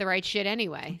wouldn't have had the right shit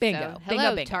anyway. Bingo. So, Bingo,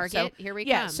 hello, bingo. Target. So, Here we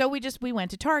yeah, come. so we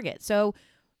went to Target. So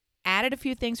added a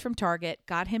few things from Target,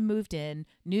 got him moved in,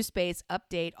 new space,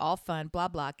 update, all fun, blah,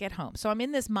 blah, get home. So I'm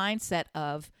in this mindset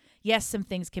of, yes, some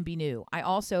things can be new. I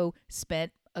also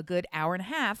spent a good hour and a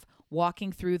half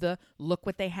walking through the look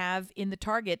what they have in the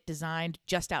Target designed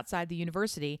just outside the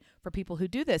university for people who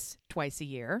do this twice a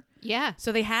year. yeah.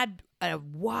 So they had a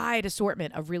wide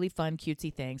assortment of really fun,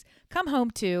 cutesy things. Come home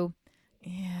to,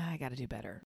 yeah, I got to do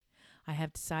better. I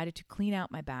have decided to clean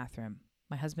out my bathroom.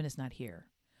 My husband is not here.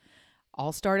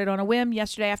 All started on a whim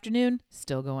yesterday afternoon,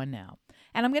 still going now.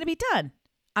 And I'm going to be done.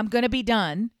 I'm going to be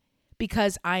done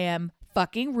because I am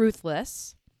fucking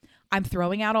ruthless. I'm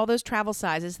throwing out all those travel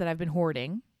sizes that I've been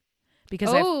hoarding.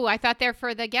 Because I thought they're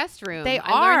for the guest room. They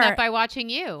I learned are. that by watching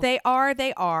you. They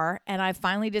are. And I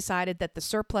finally decided that the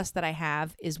surplus that I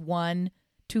have is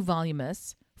too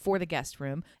voluminous for the guest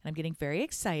room. And I'm getting very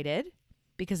excited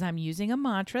because I'm using a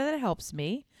mantra that helps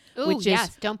me. Ooh, which yes.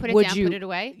 is, Don't put it would down, you- put it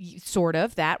away. Sort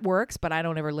of. That works, but I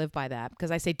don't ever live by that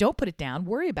because I say, don't put it down,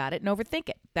 worry about it, and overthink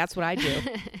it. That's what I do.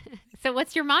 So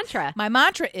what's your mantra? My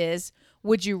mantra is,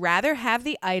 would you rather have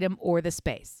the item or the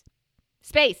space?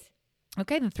 Space.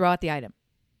 Okay, then throw out the item.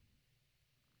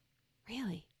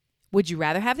 Really? Would you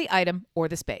rather have the item or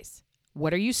the space?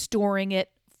 What are you storing it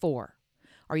for?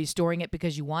 Are you storing it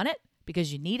because you want it?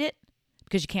 Because you need it?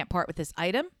 Because you can't part with this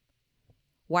item?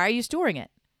 Why are you storing it?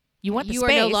 You want the You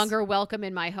space. are no longer welcome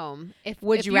in my home.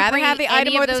 Would if you rather bring have the item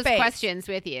any or of the those space? questions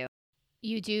with you?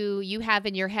 You have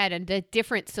in your head a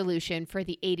different solution for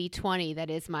the 80-20 that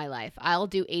is my life. I'll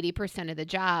do 80% of the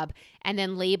job and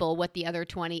then label what the other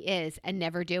 20 is and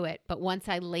never do it. But once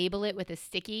I label it with a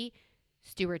sticky,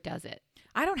 Stuart does it.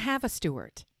 I don't have a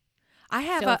steward. I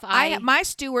have So if my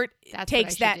steward That's what I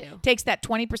takes should do. takes that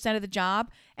 20% of the job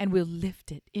and will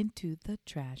lift it into the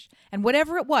trash. And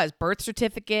whatever it was, birth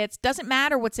certificates, doesn't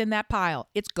matter what's in that pile.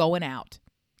 It's going out.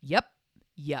 Yep.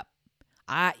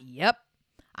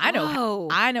 I know. Whoa.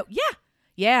 I know.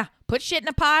 Yeah. Put shit in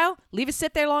a pile, leave it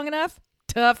sit there long enough.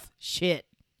 Tough shit.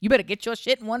 You better get your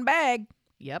shit in one bag.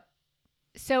 Yep.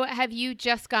 So have you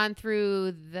just gone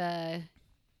through the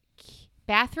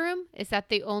bathroom? Is that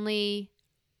the only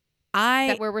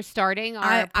that where we're starting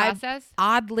our process?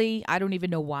 Oddly, I don't even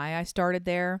know why I started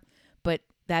there, but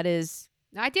that is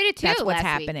I did it too. that's what's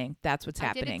last week. happening. That's what's I did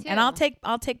it happening. too. And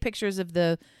I'll take pictures of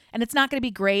and it's not going to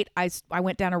be great. I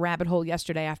went down a rabbit hole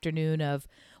yesterday afternoon of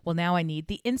Well, now I need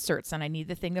the inserts, and I need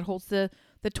the thing that holds the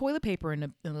toilet paper in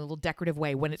a little decorative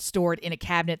way when it's stored in a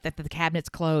cabinet that the cabinet's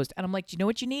closed. And I'm like, do you know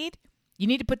what you need? You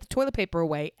need to put the toilet paper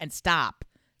away and stop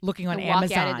looking on And Amazon.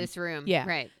 walk out of this room. Yeah.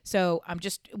 Right. So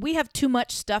we have too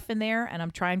much stuff in there, and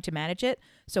I'm trying to manage it.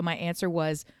 So my answer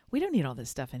was, we don't need all this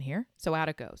stuff in here. So out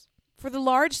it goes. For the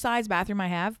large size bathroom I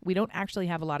have, we don't actually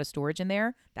have a lot of storage in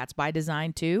there. That's by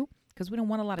design too, because we don't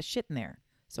want a lot of shit in there.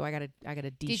 So I gotta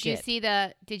Did you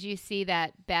see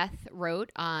that Beth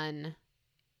wrote on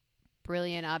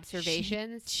Brilliant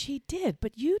Observations? She did,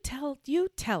 but you tell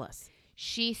us.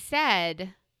 She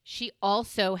said she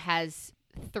also has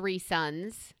 3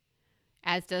 sons,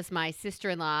 as does my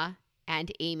sister-in-law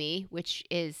and Amy, which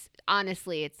is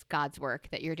honestly, it's God's work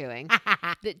that you're doing.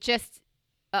 That just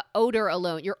odor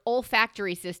alone, your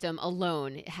olfactory system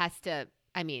alone has to,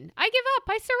 I give up,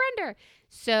 I surrender.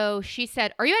 So she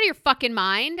said, are you out of your fucking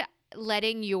mind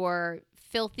letting your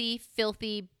filthy,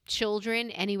 filthy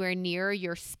children anywhere near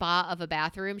your spa of a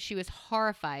bathroom? She was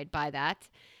horrified by that,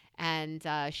 and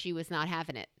she was not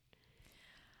having it.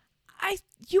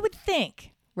 You would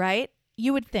think, right?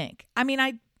 You would think.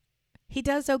 He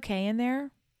does okay in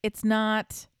there. It's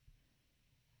not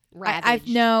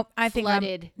Ravaged, I think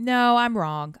flooded. I'm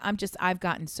wrong. I've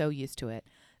gotten so used to it.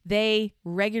 They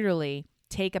regularly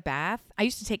take a bath. I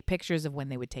used to take pictures of when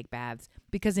they would take baths,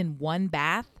 because in one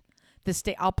bath,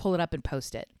 I'll pull it up and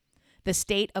post it. The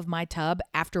state of my tub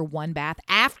after one bath,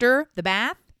 after the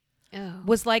bath,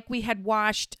 was like we had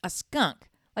washed a skunk.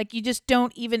 Like you just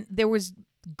don't even, there was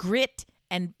grit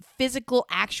and physical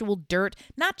actual dirt,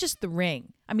 not just the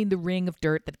ring. The ring of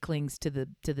dirt that clings to the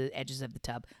edges of the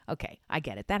tub. Okay, I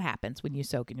get it. That happens when you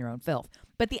soak in your own filth.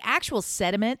 But the actual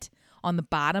sediment on the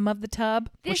bottom of the tub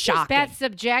was shocking. This is Beth's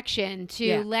objection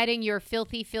to letting your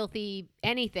filthy, filthy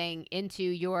anything into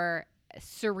your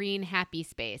serene, happy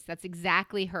space. That's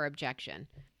exactly her objection.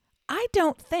 I'm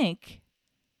trying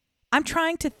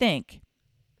to think.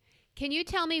 Can you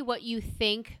tell me what you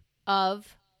think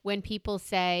of when people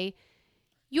say,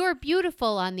 you're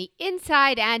beautiful on the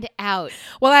inside and out?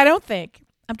 Well, I don't think.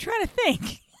 I'm trying to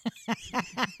think.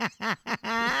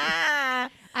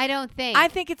 I don't think. I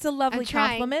think it's a lovely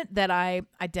compliment that I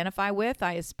identify with,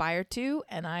 I aspire to,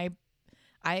 and I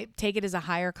take it as a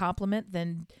higher compliment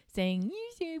than saying,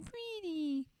 you're so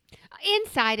pretty.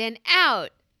 Inside and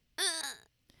out.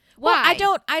 Well, Why?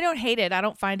 I don't hate it. I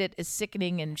don't find it as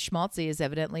sickening and schmaltzy as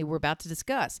evidently we're about to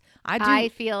discuss. I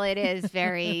feel it is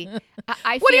very.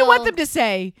 What do you want them to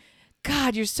say?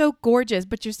 God, you're so gorgeous,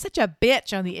 but you're such a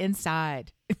bitch on the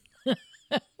inside.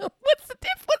 What's the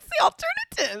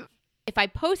alternative? If I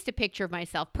post a picture of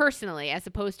myself personally, as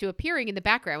opposed to appearing in the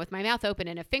background with my mouth open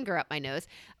and a finger up my nose,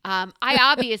 I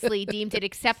obviously deemed it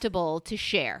acceptable to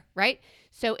share, right?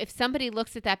 So if somebody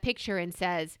looks at that picture and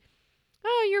says,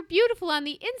 oh, you're beautiful on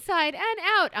the inside and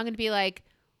out, I'm going to be like,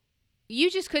 you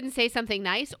just couldn't say something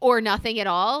nice or nothing at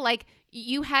all. Like,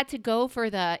 you had to go for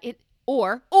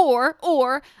or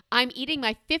I'm eating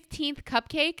my 15th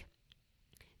cupcake.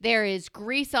 There is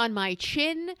grease on my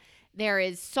chin. There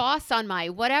is sauce on my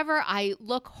whatever. I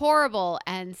look horrible.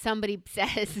 And somebody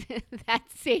says that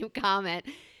same comment.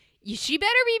 She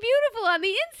better be beautiful on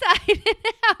the inside and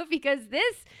out, because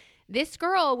this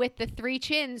girl with the 3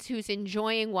 chins who's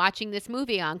enjoying watching this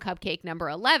movie on cupcake number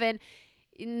 11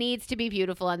 needs to be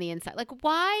beautiful on the inside. Like,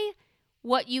 why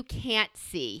what you can't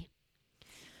see?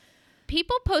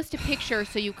 People post a picture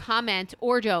so you comment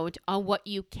or don't on what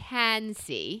you can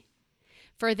see.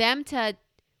 For them to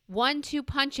 1-2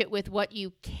 punch it with what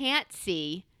you can't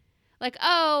see. Like,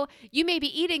 oh, you may be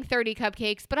eating 30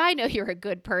 cupcakes, but I know you're a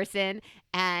good person.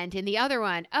 And in the other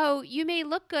one, oh, you may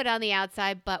look good on the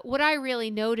outside, but what I really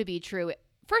know to be true.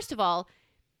 First of all,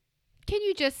 can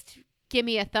you just give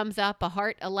me a thumbs up, a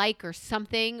heart, a like, or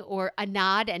something, or a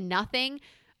nod and nothing?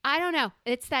 I don't know.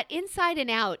 It's that inside and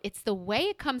out. It's the way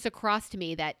it comes across to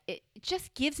me that it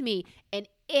just gives me an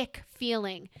ick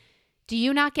feeling. Do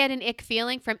you not get an ick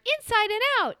feeling from inside and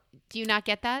out? Do you not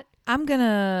get that? I'm going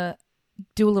to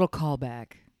do a little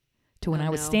callback to when I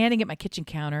was standing at my kitchen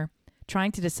counter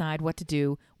trying to decide what to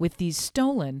do with these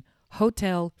stolen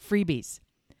hotel freebies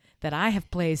that I have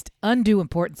placed undue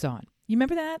importance on. You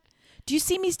remember that? Do you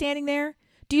see me standing there?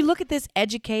 Do you look at this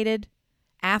educated,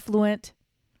 affluent,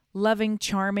 loving,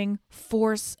 charming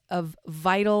force of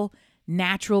vital,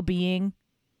 natural being,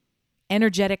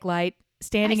 energetic light,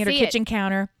 standing at her kitchen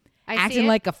counter, acting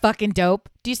like a fucking dope?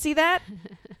 Do you see that?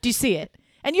 Do you see it?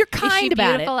 And you're kind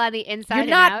about it. Beautiful on the inside you're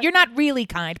and not, out? You're not really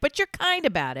kind, but you're kind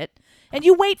about it. And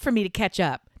you wait for me to catch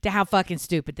up to how fucking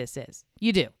stupid this is.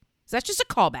 You do. So that's just a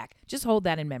callback. Just hold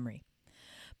that in memory.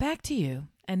 Back to you.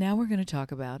 And now we're going to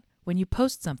talk about when you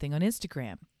post something on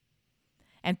Instagram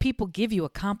and people give you a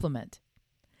compliment.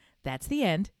 That's the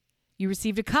end. You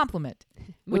received a compliment,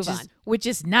 Move on. which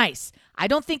is nice. I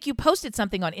don't think you posted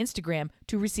something on Instagram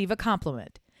to receive a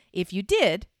compliment. If you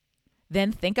did,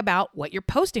 then think about what you're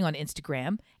posting on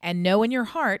Instagram and know in your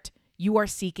heart you are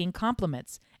seeking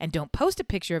compliments. And don't post a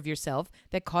picture of yourself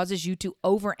that causes you to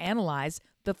overanalyze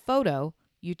the photo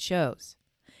you chose.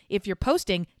 If you're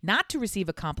posting not to receive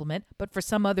a compliment, but for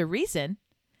some other reason,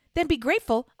 then be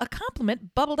grateful a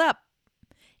compliment bubbled up.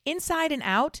 Inside and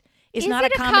out is not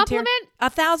it a commentary.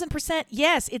 compliment? 1,000%.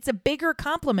 Yes, it's a bigger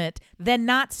compliment than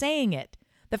not saying it.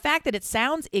 The fact that it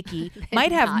sounds icky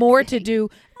might have more to do.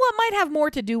 Well, it might have more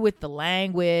to do with the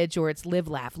language, or it's live,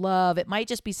 laugh, love. It might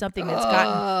just be something that's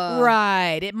gotten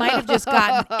right. It might have just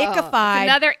gotten ickified.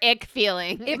 Another ick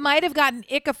feeling. It might have gotten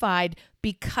ickified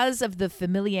because of the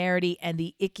familiarity and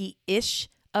the icky-ish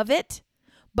of it.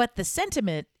 But the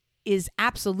sentiment is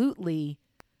absolutely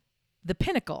the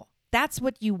pinnacle. That's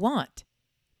what you want.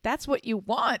 That's what you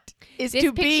want, is This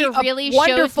to be picture a really shows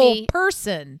wonderful me-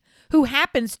 person who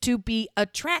happens to be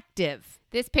attractive.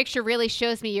 This picture really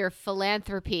shows me your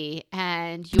philanthropy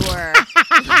and your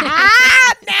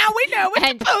Now we know what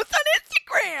And- to post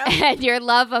on Instagram. and your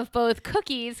love of both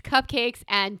cookies, cupcakes,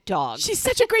 and dogs. She's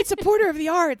such a great supporter of the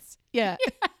arts. Yeah.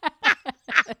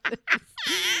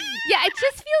 Yeah, it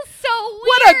just feels so weird.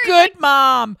 What a good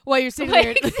mom. While you're sitting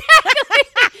there. Exactly.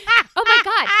 Oh my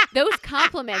God. Those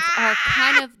compliments are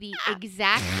kind of the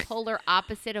exact polar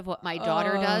opposite of what my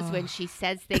daughter does when she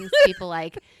says things to people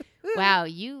like, wow,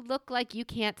 you look like you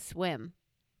can't swim.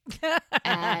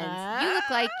 And you look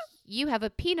like you have a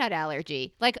peanut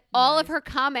allergy. Like all of her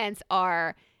comments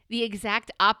are the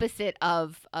exact opposite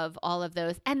of all of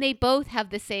those. And they both have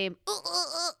the same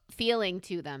feeling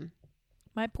to them.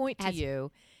 My point to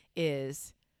you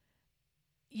is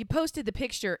you posted the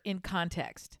picture in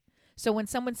context. So when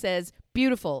someone says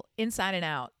beautiful inside and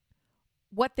out,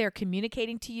 what they're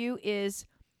communicating to you is,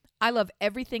 I love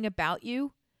everything about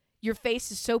you. Your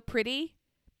face is so pretty.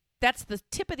 That's the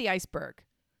tip of the iceberg.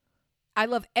 I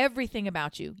love everything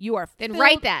about you. You are Then filled-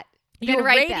 write that. Then You're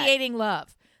write that. radiating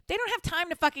love. They don't have time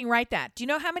to fucking write that. Do you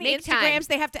know how many Make time. Instagrams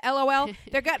they have to LOL?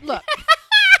 They're got look.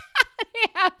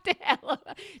 They have to LOL.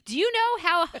 Do you know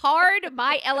how hard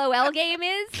my LOL game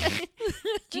is?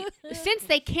 Since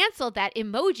they canceled that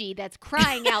emoji that's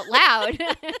crying out loud,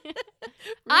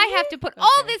 I have to put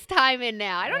all this time in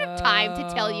now. I don't have time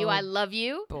to tell you I love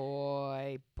you.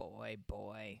 Boy.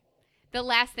 The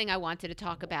last thing I wanted to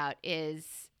talk about is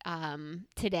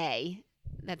today.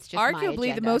 That's just my Arguably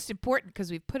the agenda. most important,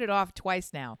 because we've put it off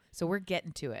twice now. So we're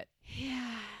getting to it.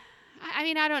 Yeah. I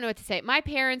mean, I don't know what to say. My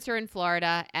parents are in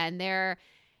Florida and their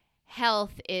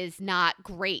health is not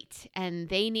great and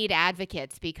they need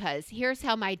advocates, because here's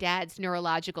how my dad's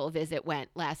neurological visit went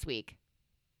last week.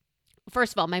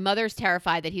 First of all, my mother's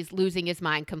terrified that he's losing his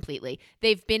mind completely.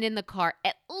 They've been in the car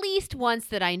at least once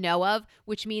that I know of,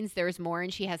 which means there's more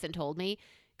and she hasn't told me,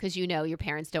 because you know your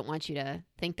parents don't want you to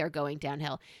think they're going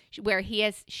downhill. Where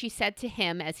she said to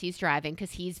him as he's driving,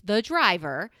 because he's the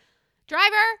driver,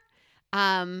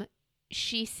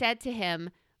 she said to him,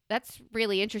 that's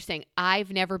really interesting.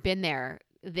 I've never been there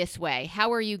this way.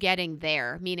 How are you getting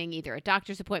there? Meaning either a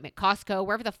doctor's appointment, Costco,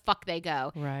 wherever the fuck they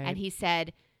go. Right. And he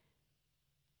said,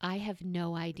 I have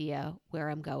no idea where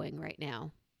I'm going right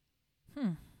now.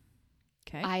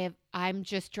 Okay. I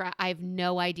have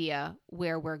no idea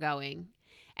where we're going.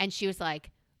 And she was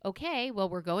like, okay, well,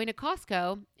 we're going to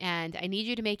Costco and I need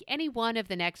you to make any one of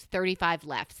the next 35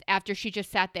 lefts, after she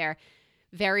just sat there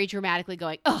very dramatically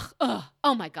going, oh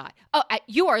my God. Oh,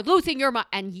 you are losing your mind,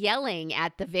 and yelling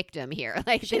at the victim here.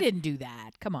 Like She didn't do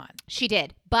that. Come on. She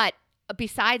did. But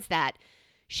besides that,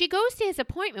 she goes to his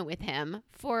appointment with him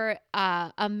for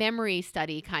a memory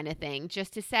study kind of thing,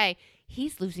 just to say,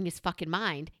 he's losing his fucking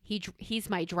mind. He's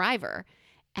my driver.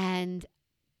 And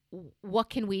what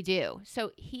can we do?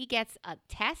 So he gets a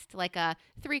test, like a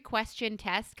 3-question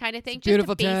test kind of thing. It's a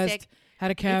beautiful just a basic test.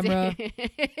 Had a camera.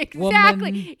 Exactly.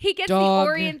 woman, He gets dog. the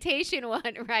orientation one,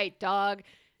 right? Dog,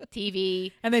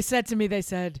 TV. And they said to me,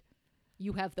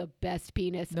 You have the best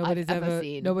penis nobody's I've ever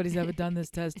seen. Nobody's ever done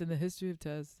this test in the history of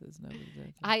tests.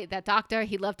 That doctor,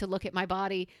 he loved to look at my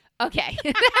body. Okay.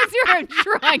 That's where I'm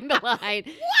drawing the line.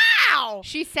 Wow.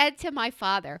 She said to my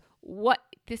father,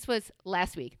 this was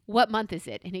last week. What month is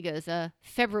it? And he goes,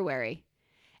 February.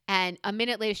 And a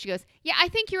minute later, she goes, yeah, I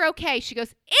think you're okay. She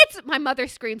goes, my mother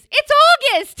screams, it's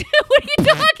August. What are you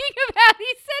talking about?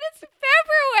 He said it's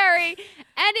February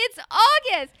and it's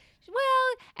August.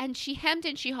 Well, and she hemmed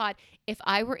and she hawed. If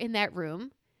I were in that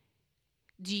room,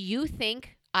 do you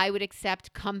think I would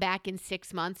accept come back in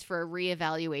 6 months for a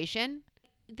reevaluation?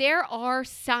 There are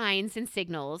signs and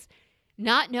signals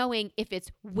not knowing if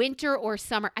it's winter or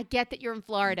summer. I get that you're in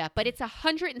Florida, but it's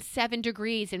 107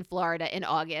 degrees in Florida in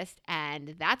August,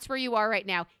 and that's where you are right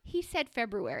now. He said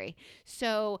February.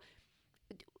 So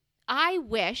I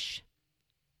wish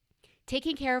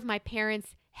taking care of my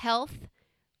parents' health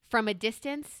from a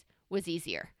distance was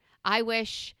easier. I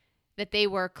wish that they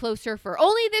were closer for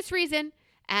only this reason,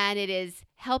 and it is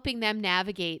helping them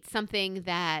navigate something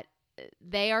that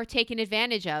they are taken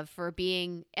advantage of for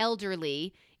being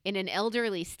elderly in an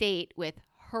elderly state with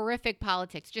horrific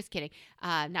politics. Just kidding.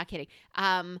 Not kidding.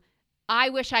 I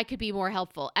wish I could be more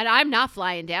helpful, and I'm not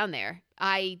flying down there.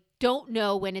 I don't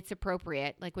know when it's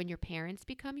appropriate, like when your parents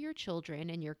become your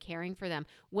children and you're caring for them.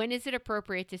 When is it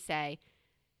appropriate to say,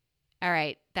 all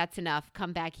right, that's enough.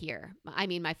 Come back here. I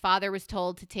mean, my father was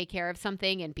told to take care of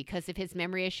something, and because of his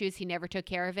memory issues, he never took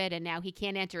care of it. And now he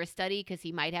can't enter a study because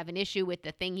he might have an issue with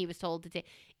the thing he was told to take.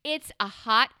 It's a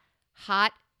hot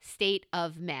state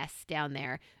of mess down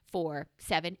there for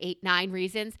 7, 8, 9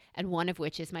 reasons, and one of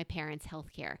which is my parents'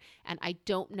 health care. And I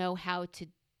don't know how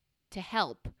to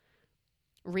help,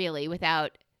 really,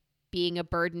 without being a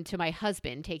burden to my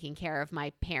husband taking care of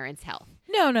my parents' health.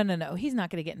 No. He's not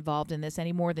going to get involved in this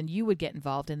any more than you would get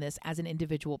involved in this as an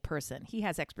individual person. He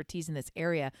has expertise in this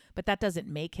area, but that doesn't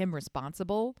make him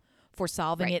responsible for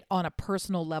solving it on a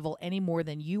personal level any more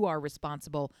than you are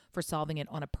responsible for solving it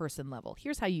on a person level.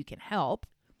 Here's how you can help.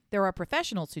 There are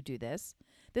professionals who do this.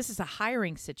 This is a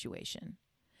hiring situation.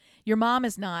 Your mom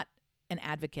is not an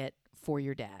advocate for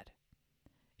your dad.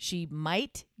 She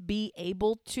might be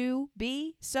able to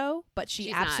be so, but she's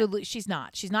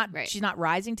not. She's not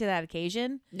rising to that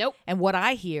occasion. Nope. And what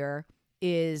I hear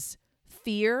is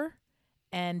fear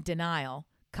and denial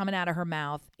coming out of her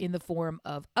mouth in the form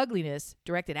of ugliness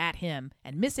directed at him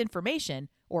and misinformation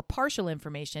or partial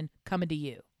information coming to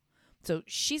you. So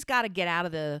she's got to get out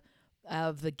of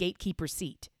the gatekeeper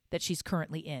seat that she's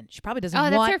currently in. She probably doesn't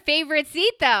want... Oh, that's her favorite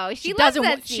seat, though. She loves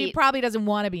that seat. She probably doesn't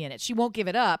want to be in it. She won't give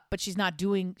it up, but she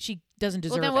doesn't deserve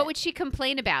it. Well, then what would she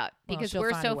complain about? Because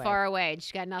we're so far away and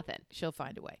she's got nothing. She'll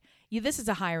find a way. This is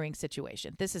a hiring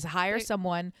situation. This is hire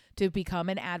someone to become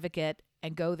an advocate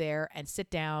and go there and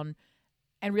sit down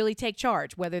and really take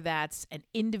charge, whether that's an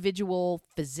individual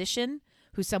physician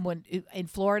who's someone in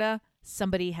Florida.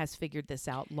 Somebody has figured this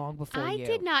out long before you. I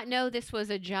did not know this was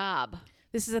a job.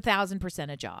 This is 1,000%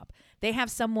 a job. They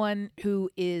have someone who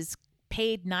is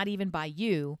paid not even by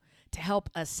you to help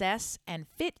assess and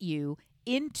fit you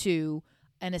into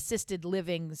an assisted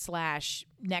living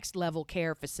 / next level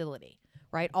care facility,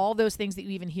 right? All those things that you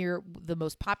even hear, the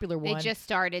most popular one. They just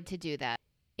started to do that.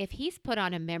 If he's put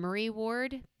on a memory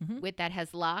ward that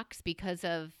has locks because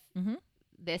of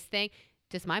this thing,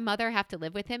 does my mother have to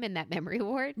live with him in that memory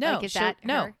ward? No,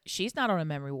 no, she's not on a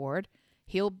memory ward.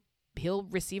 He'll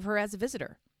receive her as a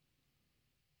visitor.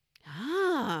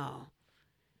 Oh.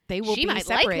 They will she be might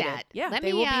separated. Like that. Yeah,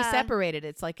 they will be separated.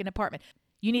 It's like an apartment.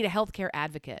 You need a healthcare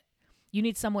advocate. You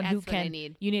need someone who can.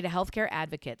 You need a healthcare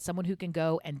advocate, someone who can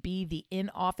go and be the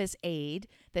in-office aide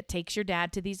that takes your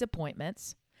dad to these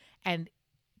appointments and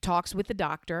talks with the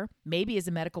doctor, maybe as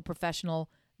a medical professional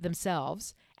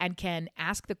themselves, and can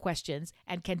ask the questions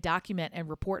and can document and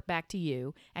report back to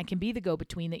you and can be the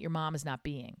go-between that your mom is not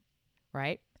being,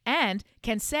 right? And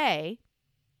can say,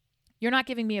 you're not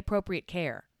giving me appropriate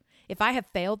care. If I have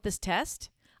failed this test,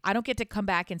 I don't get to come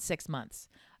back in 6 months.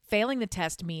 Failing the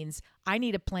test means I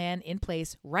need a plan in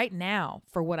place right now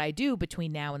for what I do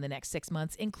between now and the next 6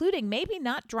 months, including maybe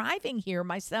not driving here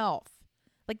myself.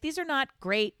 Like, these are not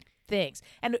great things.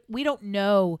 And we don't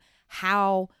know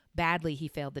how badly he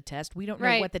failed the test. We don't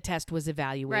know what the test was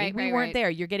evaluating. We weren't there.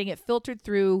 You're getting it filtered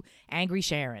through Angry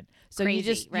Sharon. So you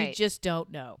just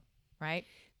don't know, right?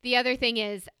 The other thing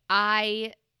is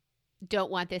I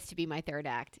don't want this to be my third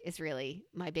act is really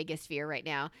my biggest fear right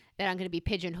now, that I'm going to be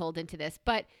pigeonholed into this.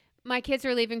 But my kids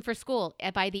are leaving for school.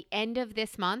 And by the end of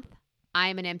this month,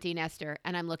 I'm an empty nester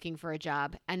and I'm looking for a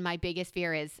job. And my biggest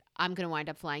fear is I'm going to wind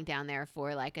up flying down there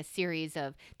for like a series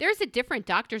of, there's a different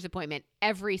doctor's appointment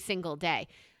every single day.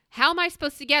 How am I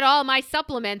supposed to get all my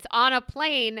supplements on a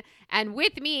plane and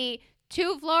with me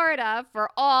to Florida for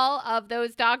all of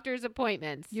those doctor's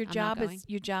appointments? Your job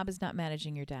is not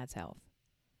managing your dad's health.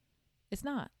 It's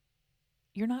not.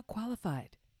 You're not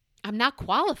qualified. I'm not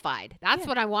qualified. That's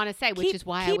what I want to say, which is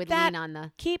why I would lean on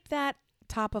the... Keep that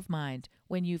top of mind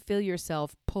when you feel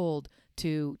yourself pulled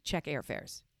to check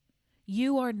airfares.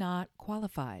 You are not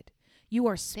qualified. You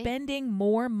are spending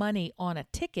more money on a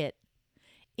ticket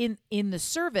in the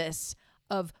service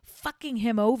of fucking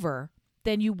him over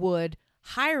than you would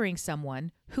hiring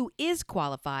someone who is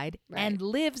qualified and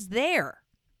lives there,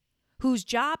 whose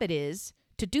job it is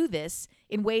to do this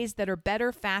in ways that are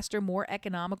better, faster, more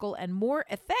economical, and more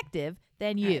effective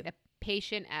than you. Right, a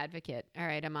patient advocate. All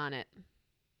right, I'm on it.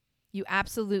 You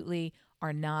absolutely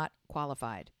are not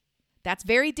qualified. That's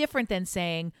very different than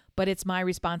saying, but it's my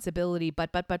responsibility, but.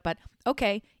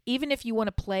 Okay, even if you want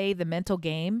to play the mental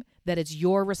game that it's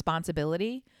your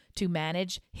responsibility to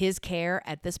manage his care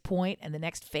at this point and the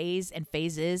next phase and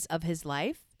phases of his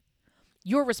life,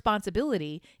 your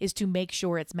responsibility is to make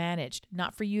sure it's managed,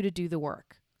 not for you to do the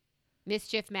work.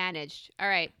 Mischief managed. All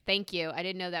right, thank you. I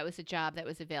didn't know that was a job that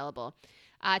was available.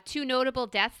 2 notable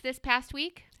deaths this past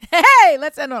week. Hey,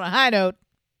 let's end on a high note.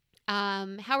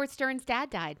 Howard Stern's dad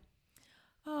died.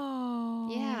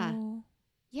 Oh.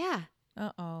 Yeah.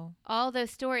 Uh-oh. All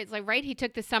those stories, like, right? He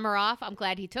took the summer off. I'm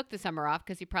glad he took the summer off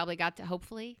because he probably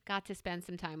hopefully got to spend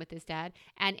some time with his dad.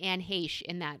 And Anne Heche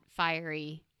in that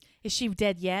fiery. Is she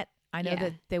dead yet? I know Yeah.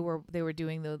 that they were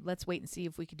doing let's wait and see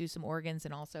if we could do some organs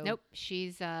and also. Nope.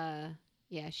 She's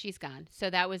she's gone. So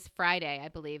that was Friday, I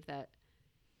believe, that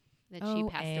she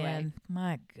passed away. Anne,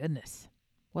 my goodness.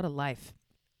 What a life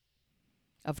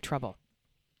of trouble.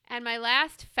 And my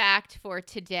last fact for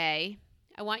today,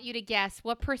 I want you to guess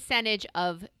what percentage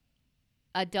of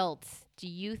adults do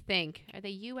you think, are they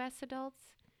U.S. adults?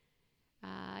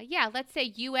 Let's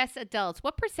say U.S. adults.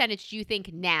 What percentage do you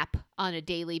think nap on a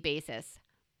daily basis?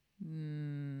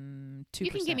 2%.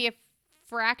 You can give me a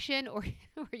fraction or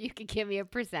you can give me a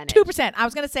percentage. 2%. I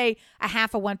was going to say a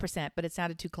half of 1%, but it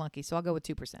sounded too clunky, so I'll go with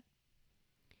 2%.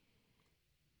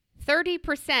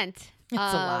 30%. It's a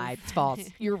lie. It's false.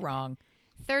 You're wrong.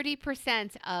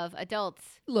 30% of adults.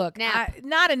 Look, nap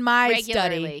not in my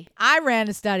regularly. study. I ran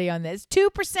a study on this.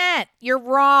 2%. You're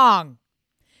wrong.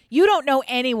 You don't know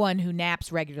anyone who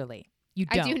naps regularly. You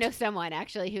don't. I do know someone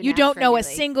actually who You naps don't know a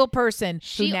regularly. single person who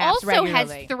She naps also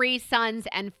regularly. has 3 sons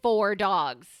and 4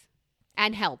 dogs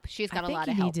and help. She's got a lot of I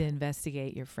think you help. need to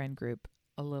investigate your friend group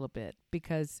a little bit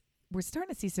because we're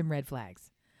starting to see some red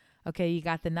flags. Okay, you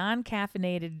got the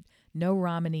non-caffeinated, no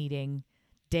ramen eating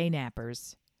day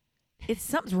nappers.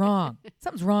 Something's wrong.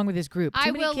 Something's wrong with this group. Too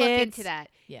I many will kids. look into that.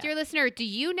 Yeah. Dear listener, do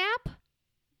you nap?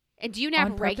 And do you On nap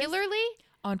purpose? regularly?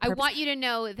 On I purpose. want you to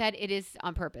know that it is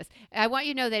on purpose. I want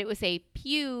you to know that it was a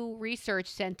Pew Research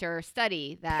Center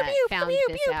study that found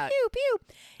this out.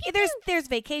 Yeah, there's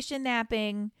vacation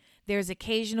napping. There's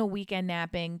occasional weekend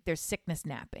napping. There's sickness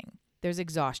napping. There's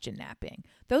exhaustion napping.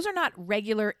 Those are not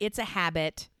regular. It's a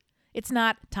habit. It's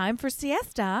not time for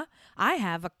siesta. I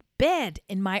have a bed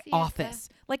in my Siesta office.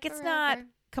 Like it's not. forever.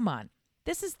 Come on.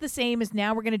 This is the same as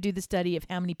now we're going to do the study of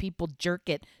how many people jerk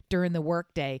it during the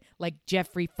workday, like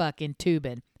Jeffrey fucking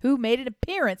Toobin, who made an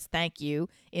appearance, thank you,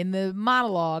 in the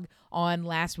monologue on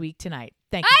Last Week Tonight.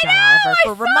 Thank you, John Oliver,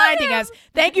 for reminding us.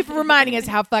 Thank you for reminding us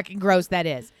how fucking gross that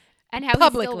is. And how he's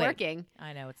Publicly. still working.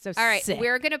 I know, it's so All right, sick.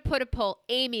 we're going to put a poll.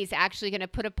 Amy's actually going to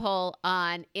put a poll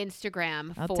on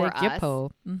Instagram I'll for take us. your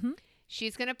poll. Mm-hmm.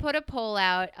 She's going to put a poll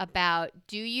out about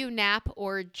do you nap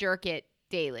or jerk it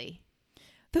daily?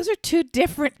 Those are 2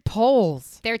 different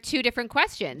polls. There are 2 different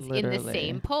questions in the Literally.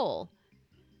 same poll.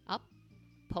 I'll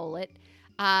poll it.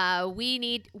 We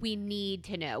need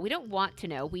to know. We don't want to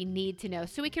know. We need to know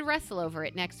so we can wrestle over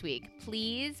it next week.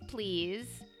 Please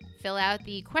fill out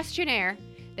the questionnaire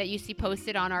that you see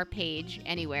posted on our page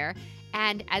anywhere.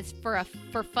 And as for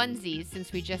funsies,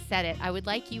 since we just said it, I would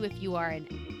like you, if you are an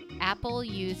Apple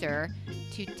user,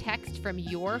 to text from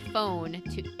your phone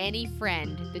to any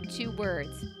friend the 2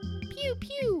 words pew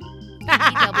pew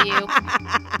P-E-W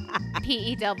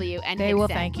P-E-W and They hit will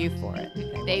send. thank you for it.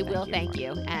 They will thank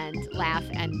you and laugh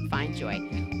and find joy.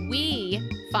 We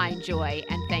find joy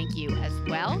and thank you as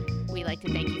well. We like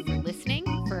to thank you for listening,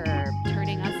 for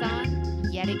turning us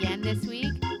on yet again this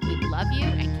week. We love you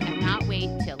and cannot wait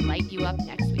to light you up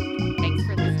next week. Thanks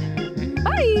for listening.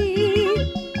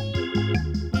 Bye.